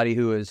with somebody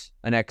who is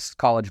an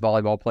ex-college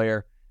volleyball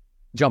player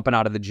jumping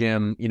out of the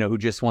gym, who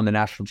just won the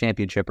national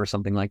championship or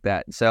something like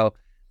that. So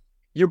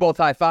you're both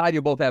high-five,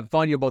 you'll both have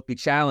fun, you'll both be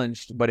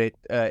challenged, but it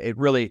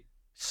really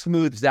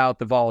smooths out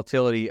the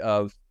volatility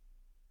of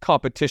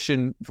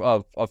competition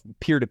of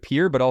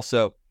peer-to-peer, but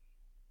also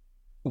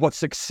what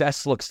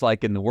success looks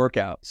like in the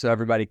workout. So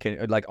everybody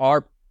can, like,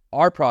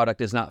 our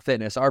product is not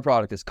fitness, our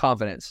product is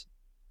confidence.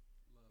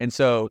 And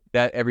so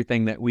that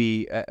everything that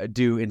we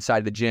do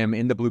inside the gym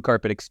in the blue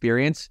carpet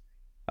experience,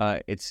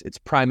 its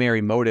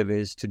primary motive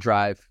is to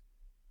drive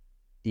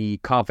the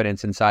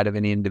confidence inside of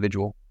any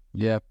individual.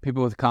 Yeah,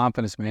 people with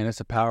confidence, man, it's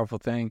a powerful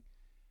thing.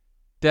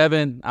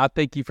 Devan, I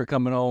thank you for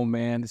coming on,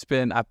 man.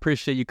 I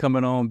appreciate you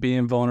coming on,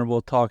 being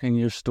vulnerable, talking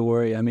your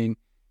story. I mean,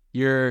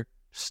 your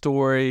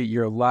story,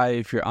 your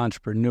life, your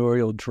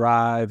entrepreneurial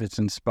drive, it's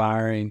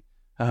inspiring.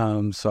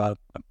 So I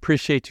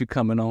appreciate you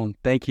coming on.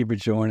 Thank you for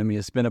joining me.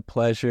 It's been a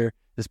pleasure.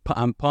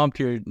 I'm pumped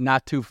you're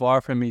not too far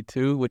from me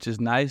too, which is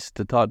nice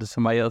to talk to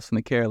somebody else in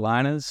the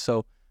Carolinas.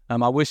 So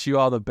I wish you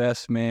all the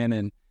best, man.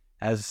 And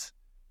as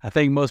I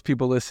think most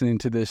people listening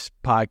to this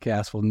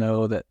podcast will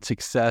know, that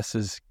success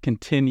is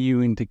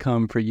continuing to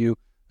come for you.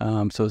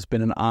 So it's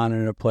been an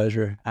honor and a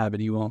pleasure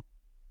having you on.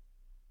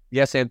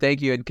 Yes, Sam,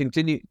 thank you. And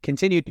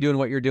continue doing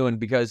what you're doing,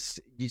 because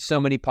so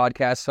many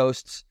podcast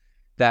hosts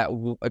that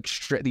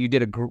you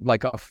did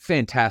a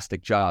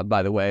fantastic job,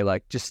 by the way.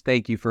 Like, just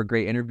thank you for a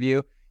great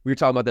interview. We were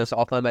talking about this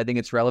offline, but I think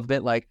it's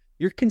relevant. Like,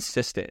 you're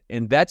consistent,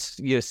 and that's,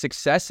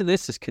 success in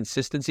this is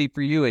consistency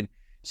for you. And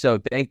so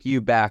thank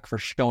you back for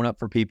showing up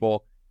for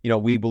people.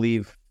 We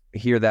believe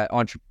here that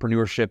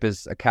entrepreneurship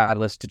is a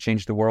catalyst to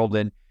change the world,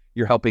 and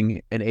you're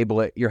helping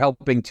enable it. You're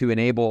helping to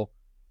enable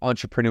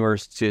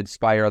entrepreneurs to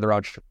inspire other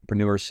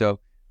entrepreneurs. So,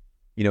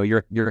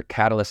 you're a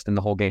catalyst in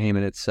the whole game,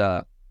 and it's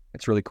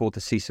really cool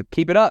to see. So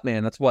keep it up,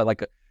 man. That's what,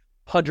 like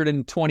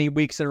 120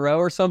 weeks in a row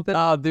or something?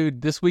 Oh,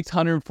 dude, this week's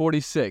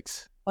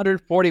 146.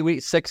 140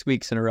 weeks, 6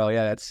 weeks in a row.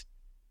 Yeah,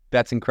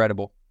 that's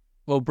incredible.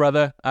 Well,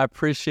 brother, I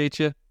appreciate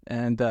you,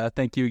 and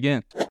thank you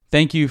again.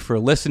 Thank you for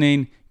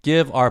listening.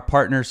 Give our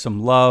partners some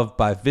love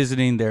by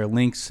visiting their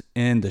links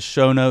in the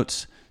show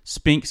notes.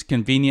 Spink's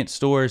Convenience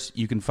Stores,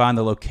 you can find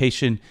the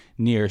location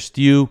nearest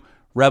you.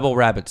 Rebel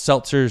Rabbit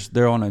Seltzers,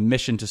 they're on a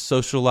mission to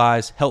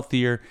socialize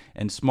healthier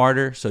and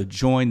smarter, so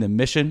join the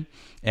mission.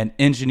 And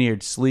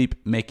Engineered Sleep,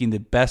 making the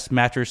best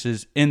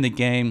mattresses in the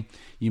game.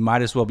 You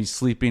might as well be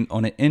sleeping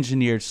on an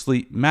Engineered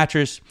Sleep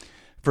mattress.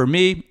 For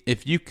me,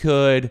 if you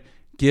could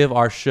give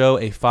our show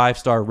a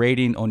 5-star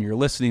rating on your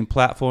listening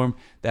platform,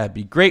 that'd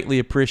be greatly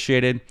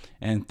appreciated.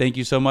 And thank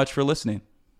you so much for listening.